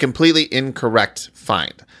this is a completely incorrect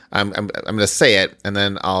find. I'm going to say it and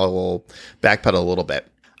then I'll backpedal a little bit.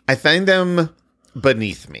 I find them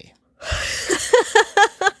beneath me.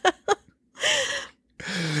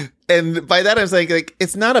 And by that, I'm saying, like,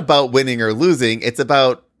 it's not about winning or losing. It's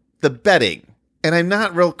about the betting. And I'm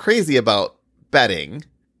not real crazy about betting.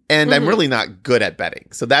 And I'm really not good at betting.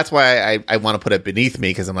 So that's why I want to put it beneath me,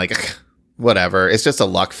 because I'm like, whatever. It's just a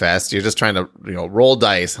luck fest. You're just trying to, roll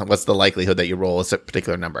dice. What's the likelihood that you roll a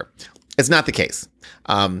particular number? It's not the case.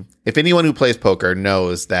 If anyone who plays poker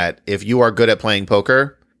knows that if you are good at playing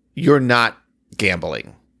poker, you're not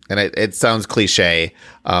gambling. And it sounds cliche.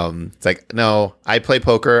 It's like, no, I play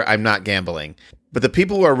poker. I'm not gambling. But the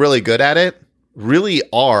people who are really good at it really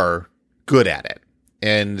are good at it.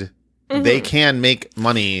 And they can make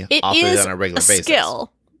money off of it on a regular basis. It is a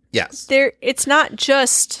skill. Yes. It's not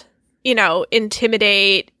just,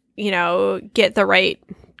 intimidate, get the right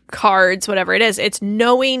cards, whatever it is. It's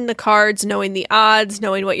knowing the cards, knowing the odds,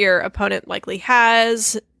 knowing what your opponent likely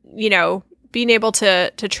has, being able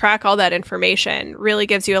to track all that information really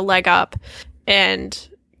gives you a leg up and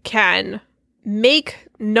can make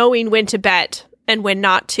knowing when to bet and when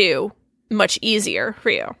not to much easier for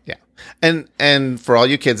you. Yeah. And for all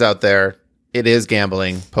you kids out there, it is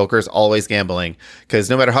gambling. Poker's always gambling, because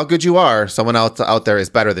no matter how good you are, someone else out there is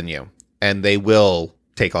better than you, and they will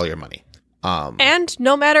take all your money. And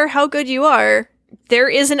no matter how good you are, there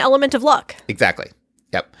is an element of luck. Exactly.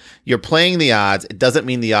 Yep. You're playing the odds. It doesn't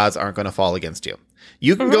mean the odds aren't going to fall against you.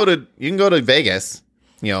 You can go to Vegas,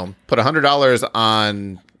 put $100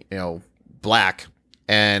 on, black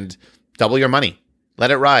and double your money. Let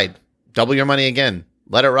it ride. Double your money again.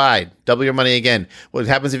 Let it ride. Double your money again. What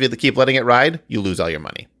happens if you keep letting it ride? You lose all your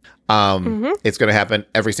money. It's going to happen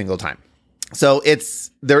every single time. So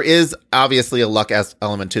there is obviously a luck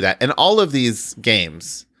element to that. And all of these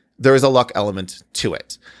games, there is a luck element to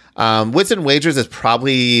it. Wits and Wagers is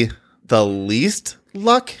probably the least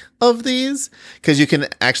luck of these because you can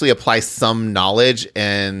actually apply some knowledge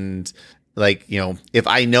and if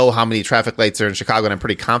I know how many traffic lights are in Chicago and I'm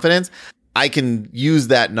pretty confident, I can use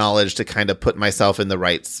that knowledge to kind of put myself in the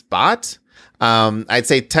right spot. I'd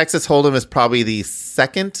say Texas Hold'em is probably the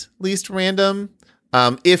second least random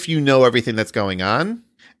if you know everything that's going on.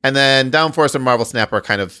 And then Downforce and Marvel Snap are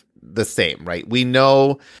kind of the same, right? We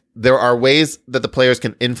know there are ways that the players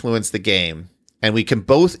can influence the game, and we can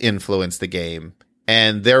both influence the game.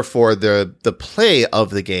 And therefore, the play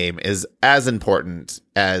of the game is as important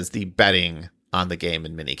as the betting on the game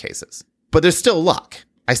in many cases. But there's still luck.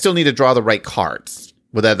 I still need to draw the right cards.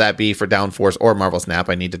 Whether that be for Downforce or Marvel Snap,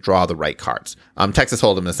 I need to draw the right cards. Texas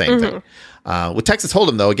Hold'em, the same thing. With Texas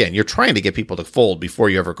Hold'em, though, again, you're trying to get people to fold before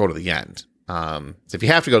you ever go to the end. So if you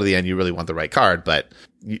have to go to the end, you really want the right card, but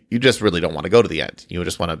you just really don't want to go to the end. You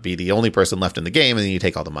just want to be the only person left in the game, and then you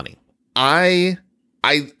take all the money. I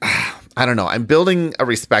don't know. I'm building a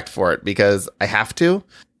respect for it because I have to,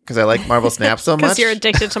 because I like Marvel Snap so much. Because you're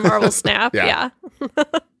addicted to Marvel Snap. Yeah.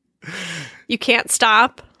 You can't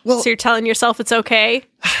stop. Well, so you're telling yourself it's okay.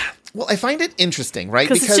 Well, I find it interesting, right?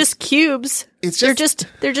 Because it's just cubes. They're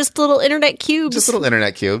just little internet cubes. Just little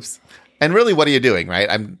internet cubes. And really, what are you doing, right?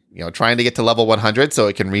 I'm trying to get to level 100 so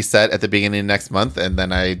it can reset at the beginning of next month, and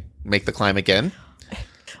then I make the climb again.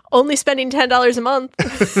 Only spending $10 a month.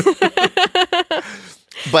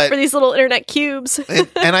 But for these little internet cubes.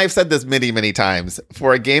 and I've said this many, many times.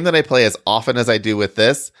 For a game that I play as often as I do with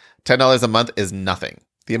this, $10 a month is nothing.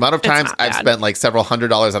 The amount of times I've spent like several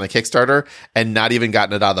 $100s on a Kickstarter and not even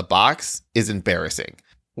gotten it out of the box is embarrassing.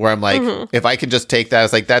 Where I'm like, if I can just take that,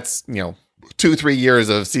 it's like that's 2-3 years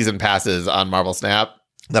of season passes on Marvel Snap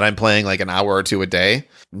that I'm playing like an hour or two a day,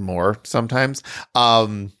 more sometimes.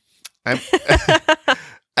 That's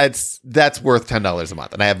worth $10 a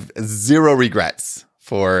month, and I have zero regrets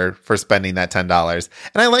for spending that $10.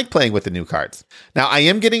 And I like playing with the new cards. Now I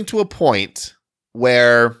am getting to a point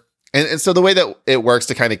where, and so the way that it works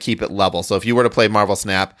to kind of keep it level. So if you were to play Marvel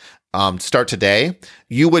Snap, start today,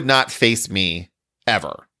 you would not face me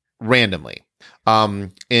ever randomly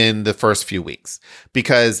in the first few weeks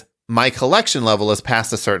because my collection level is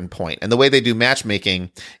past a certain point. And the way they do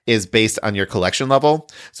matchmaking is based on your collection level.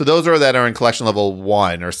 So those that are in collection level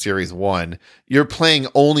 1 or series 1, you're playing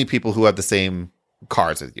only people who have the same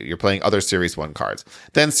cards as you. You're playing other series 1 cards.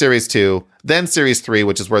 Then series 2, then series 3,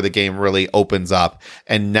 which is where the game really opens up.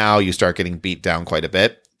 And now you start getting beat down quite a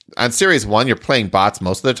bit. On series 1, you're playing bots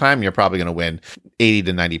most of the time. You're probably going to win 80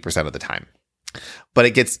 to 90% of the time. But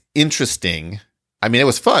it gets interesting. I mean, it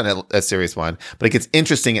was fun at Series 1, but it gets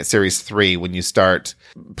interesting at Series 3 when you start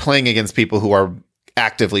playing against people who are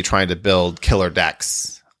actively trying to build killer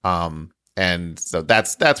decks. And so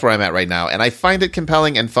that's where I'm at right now. And I find it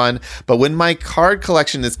compelling and fun. But when my card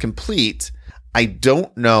collection is complete, I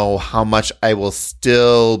don't know how much I will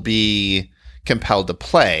still be compelled to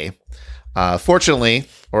play. Fortunately,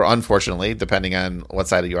 or unfortunately, depending on what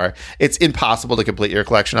side you are, it's impossible to complete your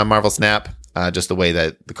collection on Marvel Snap. Just the way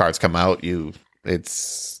that the cards come out, you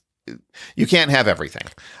can't have everything.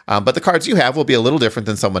 But the cards you have will be a little different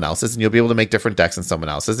than someone else's, and you'll be able to make different decks than someone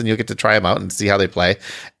else's, and you'll get to try them out and see how they play.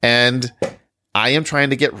 And I am trying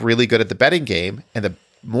to get really good at the betting game, and the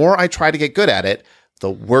more I try to get good at it, the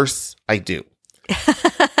worse I do.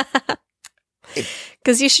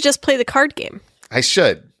 Because you should just play the card game. I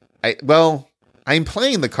should. I'm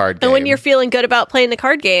playing the card game. And when you're feeling good about playing the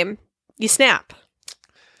card game, you snap.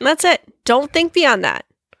 And that's it. Don't think beyond that.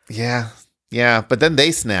 Yeah. But then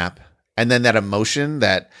they snap. And then that emotion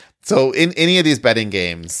so in any of these betting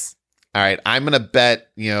games, all right, I'm going to bet,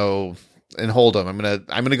 and hold them. I'm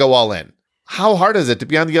going to go all in. How hard is it to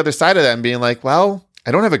be on the other side of that and being like, well,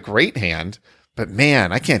 I don't have a great hand, but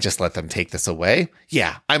man, I can't just let them take this away.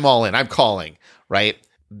 Yeah, I'm all in. I'm calling, right?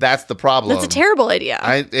 That's the problem. That's a terrible idea.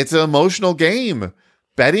 It's an emotional game.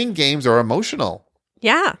 Betting games are emotional.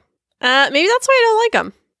 Yeah. Maybe that's why I don't like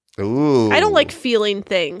them. Ooh. I don't like feeling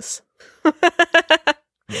things.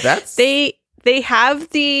 They have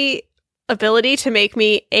the ability to make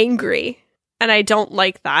me angry, and I don't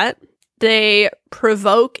like that. They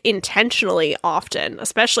provoke intentionally often,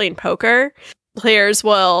 especially in poker. Players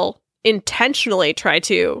will intentionally try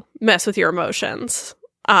to mess with your emotions.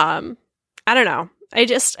 I don't know.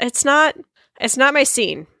 It's not my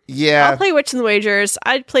scene. Yeah. I'll play Wits and Wagers.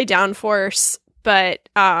 I'd play Downforce, but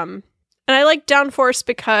and I like Downforce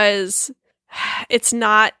because it's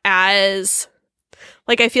not as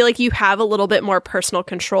I feel like you have a little bit more personal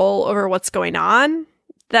control over what's going on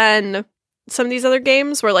than some of these other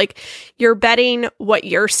games where like you're betting what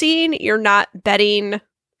you're seeing, you're not betting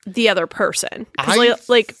the other person. I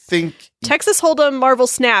think Texas Hold'em, Marvel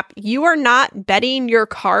Snap, you are not betting your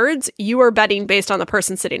cards. You are betting based on the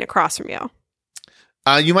person sitting across from you.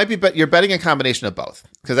 You might be, you're betting a combination of both.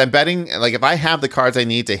 Because I'm betting, like, if I have the cards I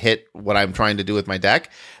need to hit what I'm trying to do with my deck,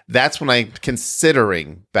 that's when I'm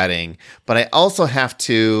considering betting. But I also have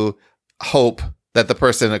to hope that the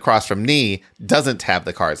person across from me doesn't have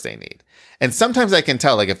the cards they need. And sometimes I can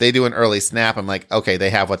tell, like, if they do an early snap, I'm like, okay, they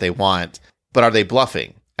have what they want, but are they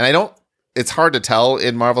bluffing? And it's hard to tell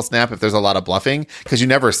in Marvel Snap if there's a lot of bluffing because you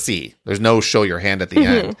never see. There's no show your hand at the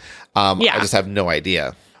end. I just have no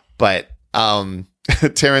idea. But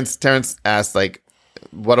Terrence asked, like,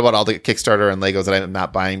 what about all the Kickstarter and Legos that I'm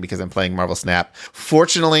not buying because I'm playing Marvel Snap?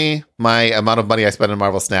 Fortunately, my amount of money I spend on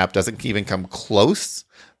Marvel Snap doesn't even come close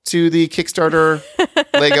to the Kickstarter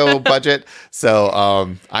Lego budget. So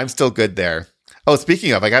I'm still good there. Oh,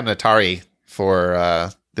 speaking of, I got an Atari for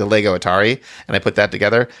the Lego Atari, and I put that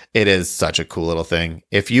together. It is such a cool little thing.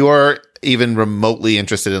 If you are even remotely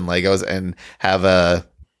interested in Legos and have a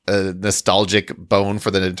nostalgic bone for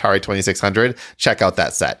the Atari 2600, check out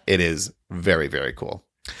that set. It is very, very cool.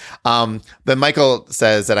 Then Michael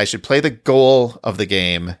says that I should play the goal of the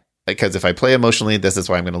game because if I play emotionally, this is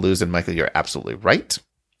why I'm going to lose. And Michael, you're absolutely right.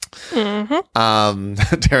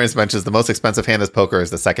 Terrence mentions the most expensive hand is poker is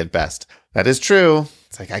the second best. That is true.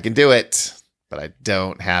 It's like, I can do it, but I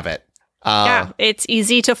don't have it. It's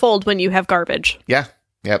easy to fold when you have garbage. Yeah.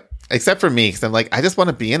 Yep. Except for me, because I'm like, I just want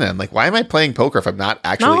to be in it. I'm like, why am I playing poker if I'm not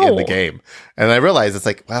actually in the game? And I realize it's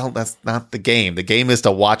like, well, that's not the game. The game is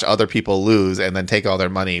to watch other people lose and then take all their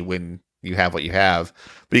money when you have what you have.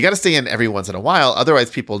 But you got to stay in every once in a while. Otherwise,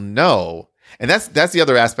 people know. And that's the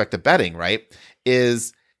other aspect of betting, right?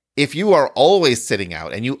 Is if you are always sitting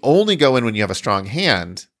out and you only go in when you have a strong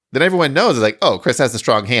hand, then everyone knows, it's like, oh, Chris has a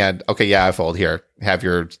strong hand. Okay, yeah, I fold. Here, have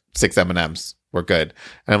your 6 M&Ms. We're good.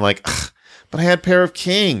 And I'm like, ugh, but I had a pair of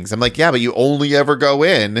kings. I'm like, yeah, but you only ever go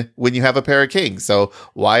in when you have a pair of kings. So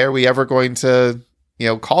why are we ever going to,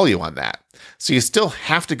 call you on that? So you still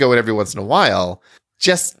have to go in every once in a while,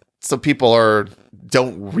 just so people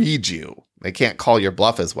don't read you. They can't call your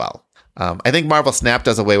bluff as well. I think Marvel Snap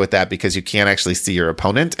does away with that because you can't actually see your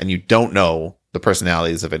opponent and you don't know the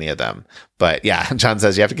personalities of any of them. But yeah, John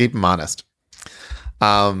says you have to keep them honest.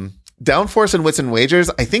 Downforce and Wits and Wagers,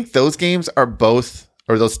 I think those games are both,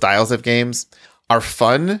 or those styles of games are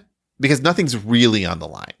fun because nothing's really on the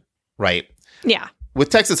line, right? Yeah. With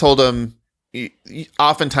Texas Hold'em,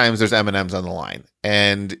 oftentimes there's M&Ms on the line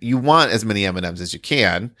and you want as many M&Ms as you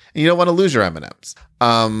can and you don't want to lose your M&Ms.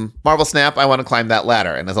 Marvel Snap, I want to climb that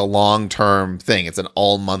ladder and it's a long-term thing. It's an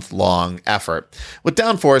all month long effort. With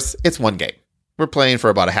Downforce, it's one game. We're playing for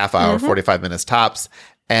about a half hour, 45 minutes tops.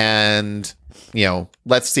 And,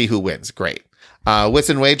 let's see who wins. Great. Wits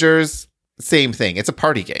and Wagers, same thing. It's a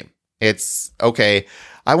party game. It's okay.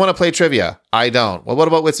 I want to play trivia. I don't. Well, what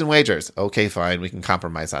about Wits and Wagers? Okay, fine. We can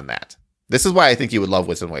compromise on that. This is why I think you would love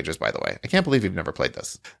Wits and Wagers, by the way. I can't believe you've never played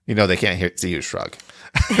this. They can't see you shrug.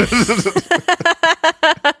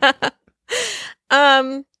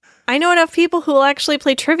 I know enough people who will actually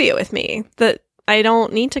play trivia with me that I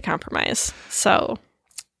don't need to compromise. So,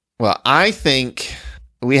 well, I think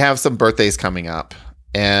we have some birthdays coming up.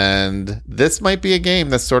 And this might be a game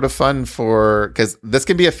that's sort of fun because this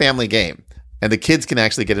can be a family game. And the kids can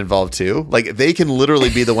actually get involved too. Like they can literally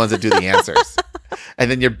be the ones that do the answers.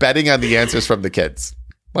 And then you're betting on the answers from the kids.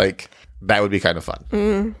 Like that would be kind of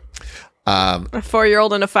fun. A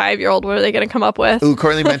 4-year-old and a 5-year-old, what are they going to come up with? Ooh,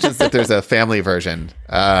 Courtney mentions that there's a family version.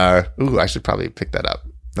 I should probably pick that up.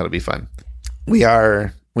 That'll be fun. We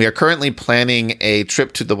are currently planning a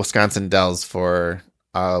trip to the Wisconsin Dells for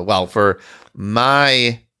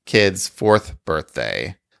my kid's 4th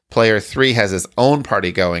birthday. Player 3 has his own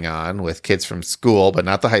party going on with kids from school, but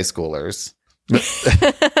not the high schoolers.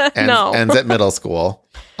 Ends at middle school.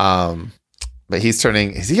 But he's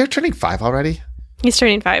turning 5 already? He's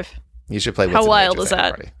turning 5. You should play. How wild is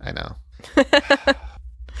that? Party. I know.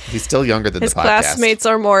 He's still younger than his the podcast. Classmates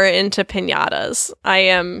are more into piñatas. I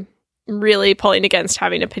am really pulling against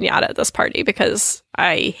having a piñata at this party because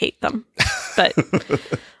I hate them. But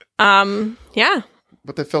yeah.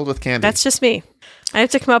 But they're filled with candy. That's just me. I have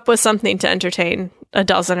to come up with something to entertain a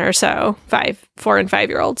dozen or so 4 and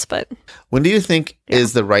 5-year-olds. But when do you think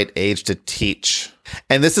is the right age to teach?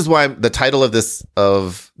 And this is why the title of this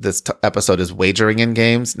episode is Wagering in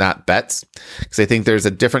Games, not Bets, because I think there's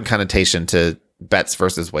a different connotation to bets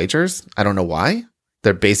versus wagers. I don't know why.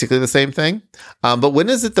 They're basically the same thing. But when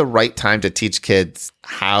is it the right time to teach kids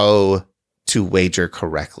how to wager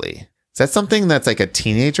correctly? Is that something that's like a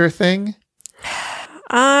teenager thing?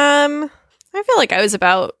 I feel like I was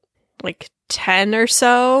about like 10 or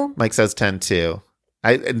so. Mike says 10 too.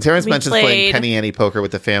 And Terrence mentions playing Penny Ante poker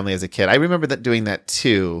with the family as a kid. I remember that doing that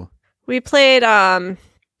too. We played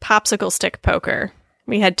popsicle stick poker.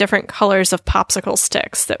 We had different colors of popsicle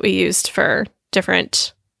sticks that we used for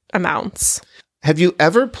different amounts. Have you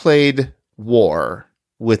ever played War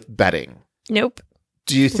with betting? Nope.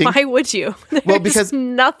 Do you think? Why would you? Well, because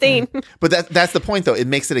nothing. But that's the point, though. It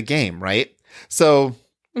makes it a game, right? So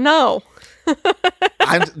no.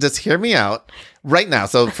 Just hear me out right now.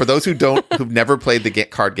 So for those who've never played the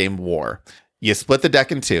card game War, you split the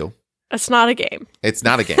deck in two. It's not a game. It's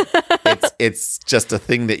not a game. It's just a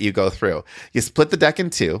thing that you go through. You split the deck in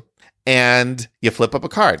two, and you flip up a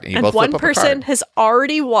card. And both one flip up a card. person has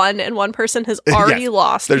already won, and one person has already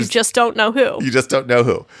lost. You just don't know who. You just don't know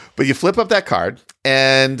who. But you flip up that card,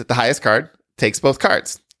 and the highest card takes both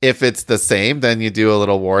cards. If it's the same, then you do a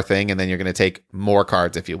little war thing, and then you're going to take more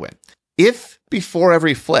cards if you win. If before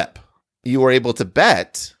every flip, you were able to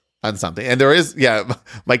bet on something, and there is,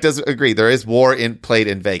 Mike does agree, there is war played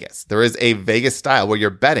in Vegas. There is a Vegas style where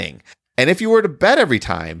you're betting. And if you were to bet every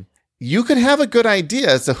time, you could have a good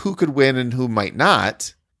idea as to who could win and who might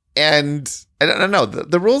not. And I don't know,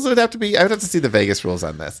 the rules would have to be, I would have to see the Vegas rules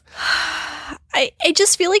on this. I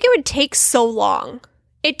just feel like it would take so long.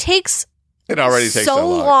 It already takes so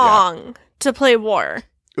long to play war.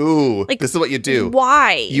 Ooh, like, this is what you do.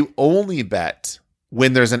 Why? You only bet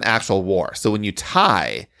when there's an actual war. So when you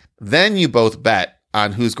tie, then you both bet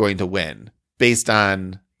on who's going to win based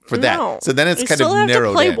on that. So then it's kind of narrowed in. I still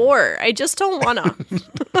have to play war. I just don't want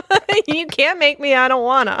to. You can't make me. I don't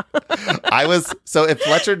want to. So if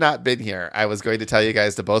Fletcher not been here, I was going to tell you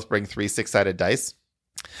guys to both bring 3 6-sided dice.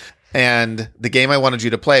 And the game I wanted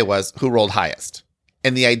you to play was who rolled highest.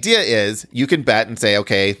 And the idea is you can bet and say,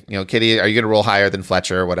 okay, Kitty, are you going to roll higher than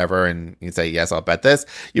Fletcher or whatever? And you say, yes, I'll bet this.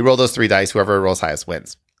 You roll those 3 dice. Whoever rolls highest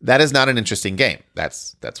wins. That is not an interesting game.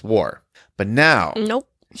 That's war. But now, nope.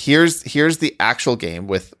 Here's the actual game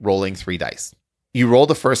with rolling 3 dice. You roll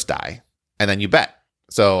the first die and then you bet.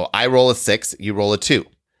 So I roll a 6, you roll a 2.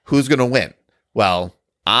 Who's going to win? Well,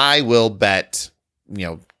 I will bet,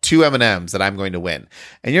 2 M&Ms that I'm going to win.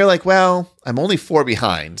 And you're like, well, I'm only 4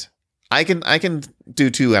 behind. I can do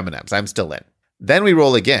 2 M&Ms. I'm still in. Then we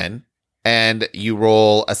roll again, and you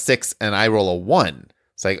roll a 6, and I roll a 1.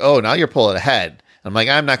 It's like, oh, now you're pulling ahead. And I'm like,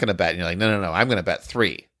 I'm not going to bet. And you're like, no, I'm going to bet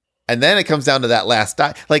 3. And then it comes down to that last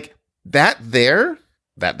die. Like that there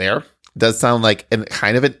does sound like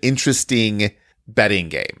kind of an interesting betting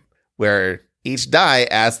game where each die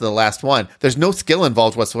adds to the last one. There's no skill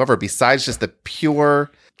involved whatsoever besides just the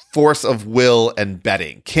pure force of will and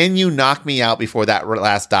betting. Can you knock me out before that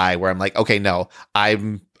last die where I'm like, okay, no,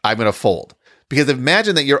 I'm going to fold? Because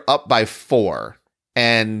imagine that you're up by 4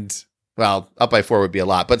 and, well, up by 4 would be a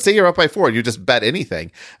lot, but say you're up by 4 and you just bet anything.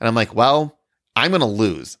 And I'm like, well, I'm going to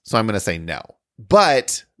lose. So I'm going to say no.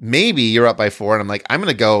 But maybe you're up by 4 and I'm like, I'm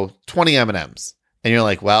going to go 20 M&Ms. And you're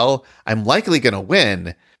like, well, I'm likely going to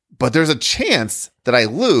win, but there's a chance that I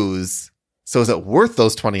lose. So is it worth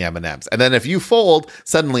those 20 M&Ms? And then if you fold,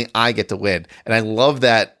 suddenly I get to win. And I love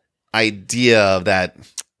that idea of that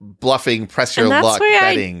bluffing, press your luck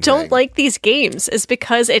betting. That's why I don't like these games, is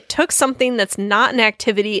because it took something that's not an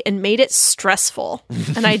activity and made it stressful.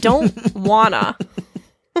 And I don't wanna.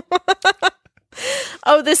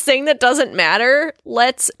 Oh, this thing that doesn't matter,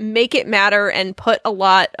 let's make it matter and put a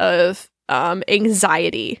lot of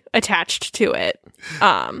anxiety attached to it.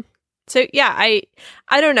 So yeah,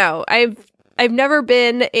 I don't know. I've never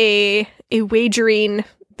been a wagering,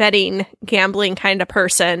 betting, gambling kind of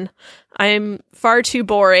person. I'm far too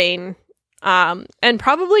boring, and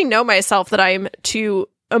probably know myself that I'm too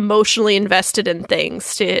emotionally invested in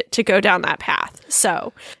things to go down that path.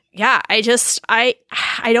 So yeah, I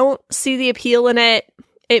don't see the appeal in it.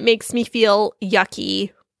 It makes me feel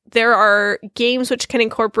yucky. There are games which can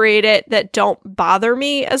incorporate it that don't bother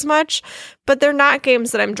me as much, but they're not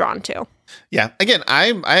games that I'm drawn to. Yeah, again,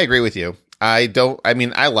 I agree with you. I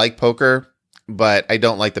like poker, but I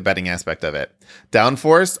don't like the betting aspect of it.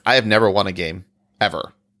 Downforce, I have never won a game,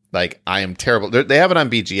 ever. Like, I am terrible. They have it on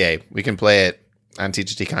BGA. We can play it on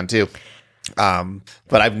TGTCon too.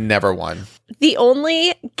 But I've never won. The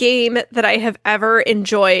only game that I have ever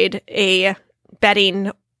enjoyed a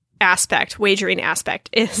betting aspect, wagering aspect,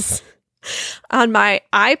 is on my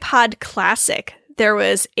iPod Classic. There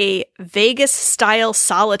was a Vegas-style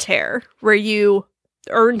solitaire where you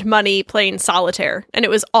earned money playing solitaire, and it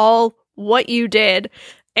was all what you did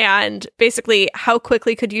and basically how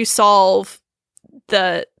quickly could you solve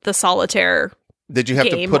the solitaire. Did you have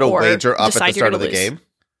to put a wager up at the start of the game?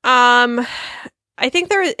 I think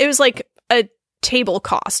it was like a table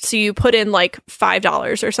cost. So you put in like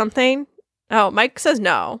 $5 or something. Oh, Mike says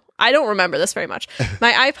no. I don't remember this very much.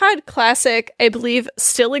 My iPod Classic, I believe,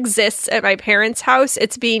 still exists at my parents' house.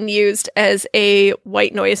 It's being used as a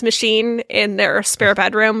white noise machine in their spare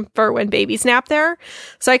bedroom for when babies nap there.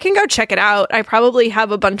 So I can go check it out. I probably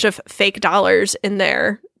have a bunch of fake dollars in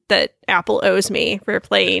there that Apple owes me for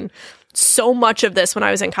playing so much of this when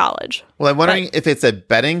I was in college. Well, I'm wondering if it's a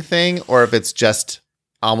betting thing or if it's just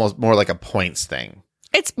almost more like a points thing.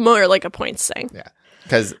 It's more like a points thing. Yeah.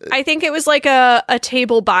 Because I think it was like a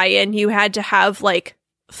table buy-in. You had to have like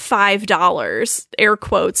 $5, air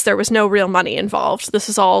quotes. There was no real money involved. This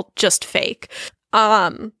is all just fake.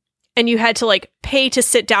 And you had to like pay to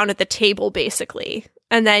sit down at the table, basically.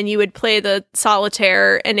 And then you would play the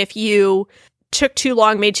solitaire. And if you took too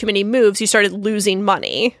long, made too many moves, you started losing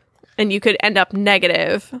money. And you could end up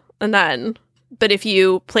negative. But if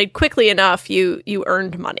you played quickly enough, you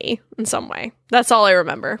earned money in some way. That's all I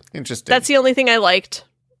remember. Interesting. That's the only thing I liked.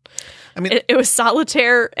 I mean, it was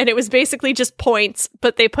solitaire, and it was basically just points,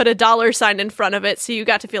 but they put a $sign in front of it, so you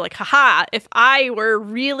got to feel like, haha, if I were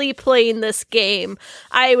really playing this game,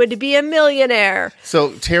 I would be a millionaire.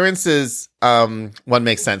 So Terrence's one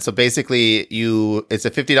makes sense. So basically, it's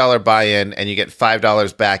a $50 buy-in, and you get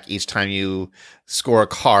 $5 back each time you score a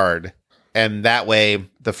card. And that way,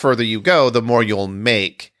 the further you go, the more you'll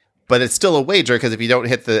make. But it's still a wager because if you don't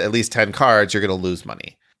hit at least 10 cards, you're going to lose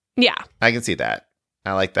money. Yeah. I can see that.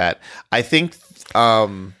 I like that. I think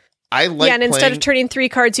I like and instead of turning 3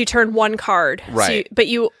 cards, you turn 1 card. Right. But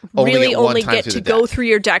you only get to go through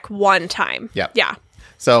your deck 1 time. Yep. Yeah.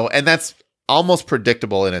 So, and that's almost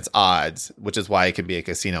predictable in its odds, which is why it can be a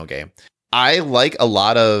casino game. I like a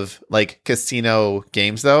lot of like casino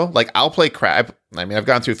games though. Like I'll play crap. I mean, I've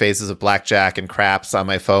gone through phases of blackjack and craps on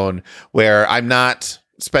my phone where I'm not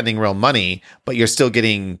spending real money, but you're still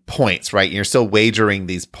getting points, right? You're still wagering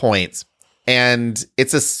these points. And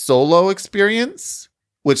it's a solo experience,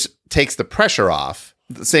 which takes the pressure off.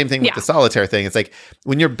 The same thing with the solitaire thing. It's like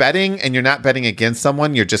when you're betting and you're not betting against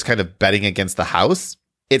someone, you're just kind of betting against the house.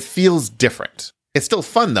 It feels different. It's still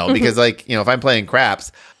fun though, because like, if I'm playing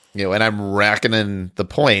craps, and I'm racking in the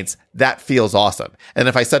points, that feels awesome. And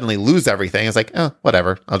if I suddenly lose everything, it's like, oh,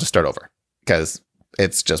 whatever. I'll just start over because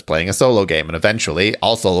it's just playing a solo game. And eventually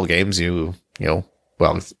all solo games,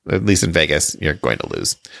 well, at least in Vegas, you're going to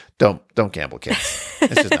lose. Don't gamble, kids.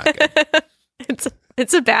 It's just not good.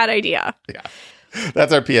 It's a bad idea. Yeah.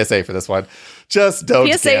 That's our PSA for this one. Just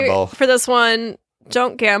don't gamble. For this one,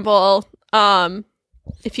 don't gamble.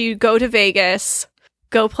 If you go to Vegas,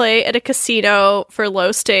 go play at a casino for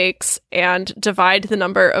low stakes and divide the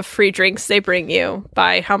number of free drinks they bring you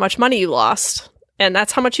by how much money you lost. And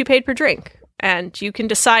that's how much you paid per drink. And you can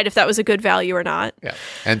decide if that was a good value or not. Yeah.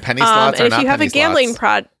 And penny slots are not penny slots. And if you have a gambling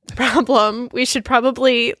problem, we should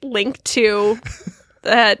probably link to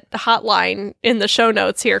that hotline in the show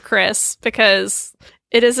notes here, Chris, because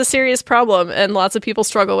it is a serious problem and lots of people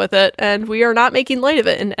struggle with it. And we are not making light of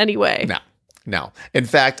it in any way. No. In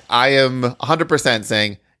fact, I am 100%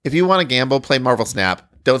 saying, if you want to gamble, play Marvel Snap.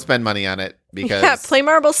 Don't spend money on it because... Yeah, play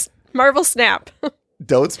Marvel Snap.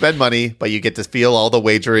 Don't spend money, but you get to feel all the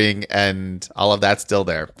wagering and all of that still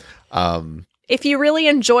there. If you really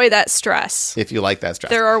enjoy that stress. If you like that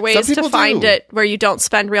stress. There are ways to find it where you don't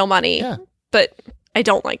spend real money. Yeah. But I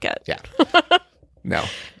don't like it. Yeah. No.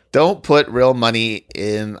 Don't put real money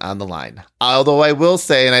on the line. Although I will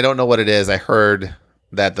say, and I don't know what it is, I heard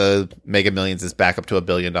that the Mega Millions is back up to $1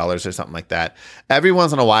 billion or something like that. Every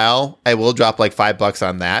once in a while, I will drop like $5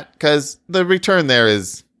 on that because the return there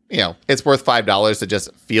is, it's worth $5 to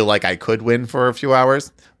just feel like I could win for a few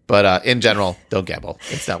hours. But in general, don't gamble.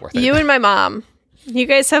 It's not worth it. You and my mom, you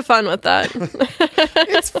guys have fun with that.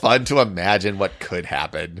 It's fun to imagine what could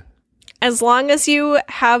happen. As long as you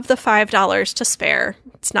have the $5 to spare,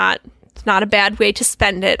 it's not a bad way to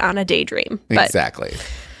spend it on a daydream. Exactly.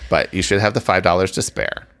 But you should have the $5 to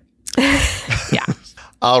spare. Yeah.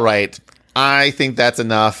 All right. I think that's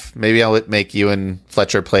enough. Maybe I'll make you and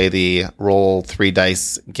Fletcher play the roll 3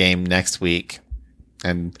 dice game next week.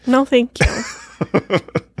 And no, thank you.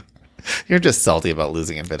 You're just salty about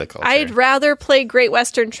losing in Viticulture. I'd rather play Great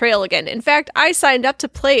Western Trail again. In fact, I signed up to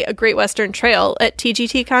play a Great Western Trail at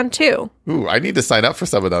TGTCon 2. Ooh, I need to sign up for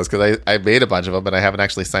some of those because I made a bunch of them, but I haven't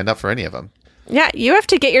actually signed up for any of them. Yeah, you have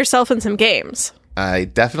to get yourself in some games. I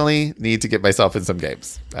definitely need to get myself in some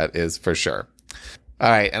games. That is for sure. All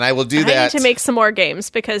right, and I will do that. I need to make some more games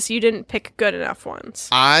because you didn't pick good enough ones.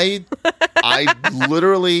 I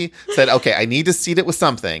literally said, okay, I need to seed it with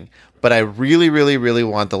something, but I really, really, really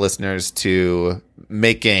want the listeners to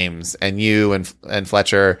make games. And you and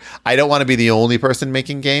Fletcher, I don't want to be the only person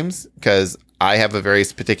making games because I have a very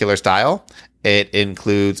particular style. It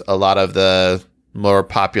includes a lot of the more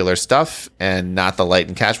popular stuff and not the light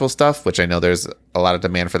and casual stuff, which I know there's a lot of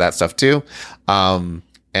demand for that stuff too.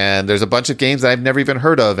 And there's a bunch of games that I've never even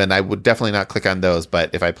heard of, and I would definitely not click on those,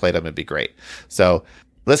 but if I played them, it'd be great. So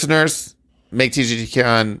listeners, make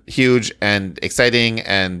TGTCon huge and exciting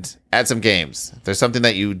and add some games. If there's something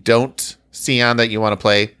that you don't see on that you want to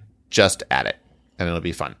play, just add it and it'll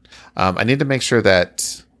be fun. I need to make sure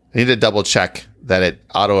that I need to double check that it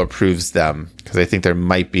auto approves them, because I think there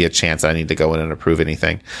might be a chance I need to go in and approve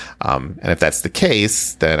anything. And if that's the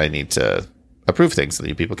case, then I need to approve things so that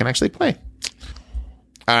you people can actually play.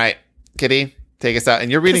 All right, Kitty, take us out.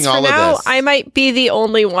 And you're reading all now, of this. I might be the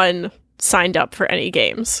only one signed up for any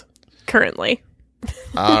games currently.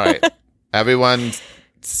 All right. Everyone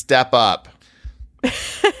step up.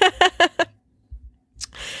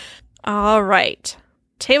 All right.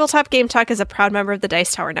 Tabletop Game Talk is a proud member of the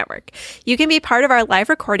Dice Tower Network. You can be part of our live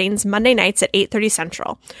recordings Monday nights at 8:30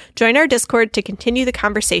 Central. Join our Discord to continue the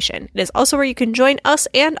conversation. It is also where you can join us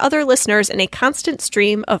and other listeners in a constant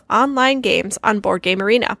stream of online games on Board Game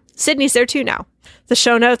Arena. Sydney's there too now. The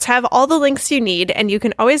show notes have all the links you need, and you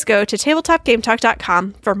can always go to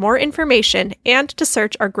tabletopgametalk.com for more information and to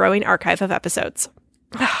search our growing archive of episodes.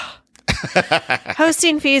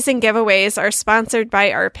 Hosting fees and giveaways are sponsored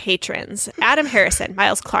by our patrons: Adam Harrison,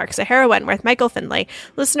 Miles Clark, Zahara Wentworth, Michael Finlay,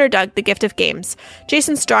 Listener Doug, The Gift of Games,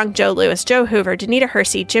 Jason Strong, Joe Lewis, Joe Hoover, Danita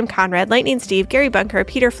Hersey, Jim Conrad, Lightning Steve, Gary Bunker,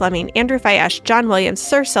 Peter Fleming, Andrew Fayesh, John Williams,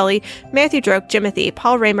 Sir Sully, Matthew Droke, Jimothy,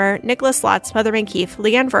 Paul Raymer, Nicholas Lotz, Motherman Keefe,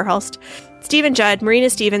 Leanne Verhulst, Stephen Judd, Marina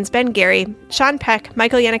Stevens, Ben Gary, Sean Peck,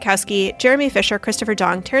 Michael Yanikowski, Jeremy Fisher, Christopher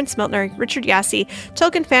Dong, Terrence Miltner, Richard Yassi,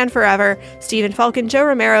 Tolkien Fan Forever, Stephen Falcon, Joe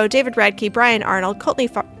Romero, David Radke, Brian Arnold, Courtney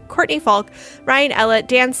Falk, Ryan Ellett,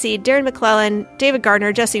 Dan Seed, Darren McClellan, David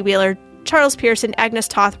Gardner, Jesse Wheeler, Charles Pearson, Agnes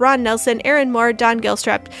Toth, Ron Nelson, Aaron Moore, Don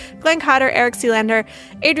Gilstrap, Glenn Cotter, Eric Sealander,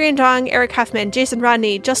 Adrian Dong, Eric Huffman, Jason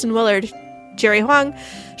Rodney, Justin Willard, Jerry Huang,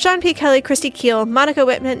 Sean P. Kelly, Christy Keel, Monica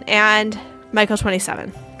Whitman, and Michael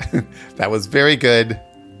 27. That was very good,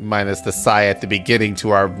 minus the sigh at the beginning to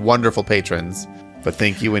our wonderful patrons. But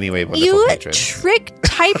thank you anyway, wonderful patrons. You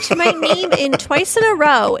typed my name in twice in a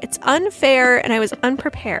row. It's unfair, and I was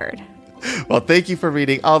unprepared. Well, thank you for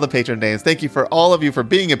reading all the patron names. Thank you for all of you for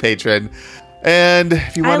being a patron. And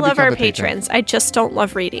if you want to become a patron, I love our patrons. I just don't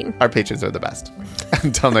love reading. Our patrons are the best.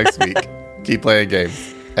 Until next week, keep playing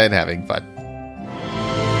games and having fun.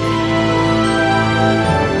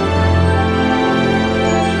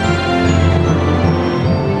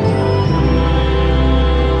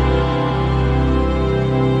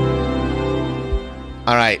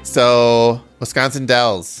 All right, so Wisconsin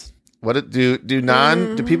Dells. Do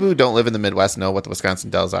people who don't live in the Midwest know what the Wisconsin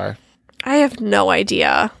Dells are? I have no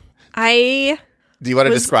idea. Do you want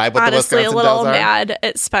to describe what the Wisconsin Dells are? Honestly, a little mad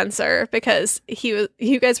at Spencer because you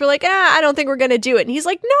guys were like, I don't think we're going to do it. And he's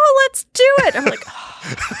like, no, let's do it. I'm like,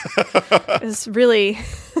 oh. It's really...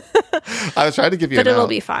 I was trying to give you but it'll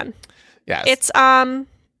be fun. Yes.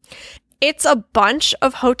 It's a bunch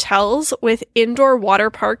of hotels with indoor water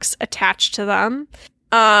parks attached to them.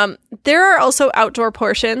 There are also outdoor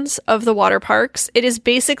portions of the water parks. It is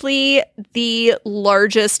basically the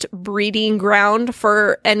largest breeding ground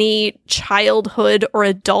for any childhood or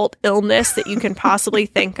adult illness that you can possibly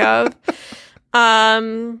think of.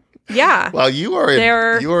 Yeah. Well, you are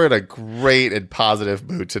in a great and positive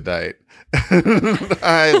mood tonight.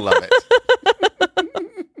 I love it.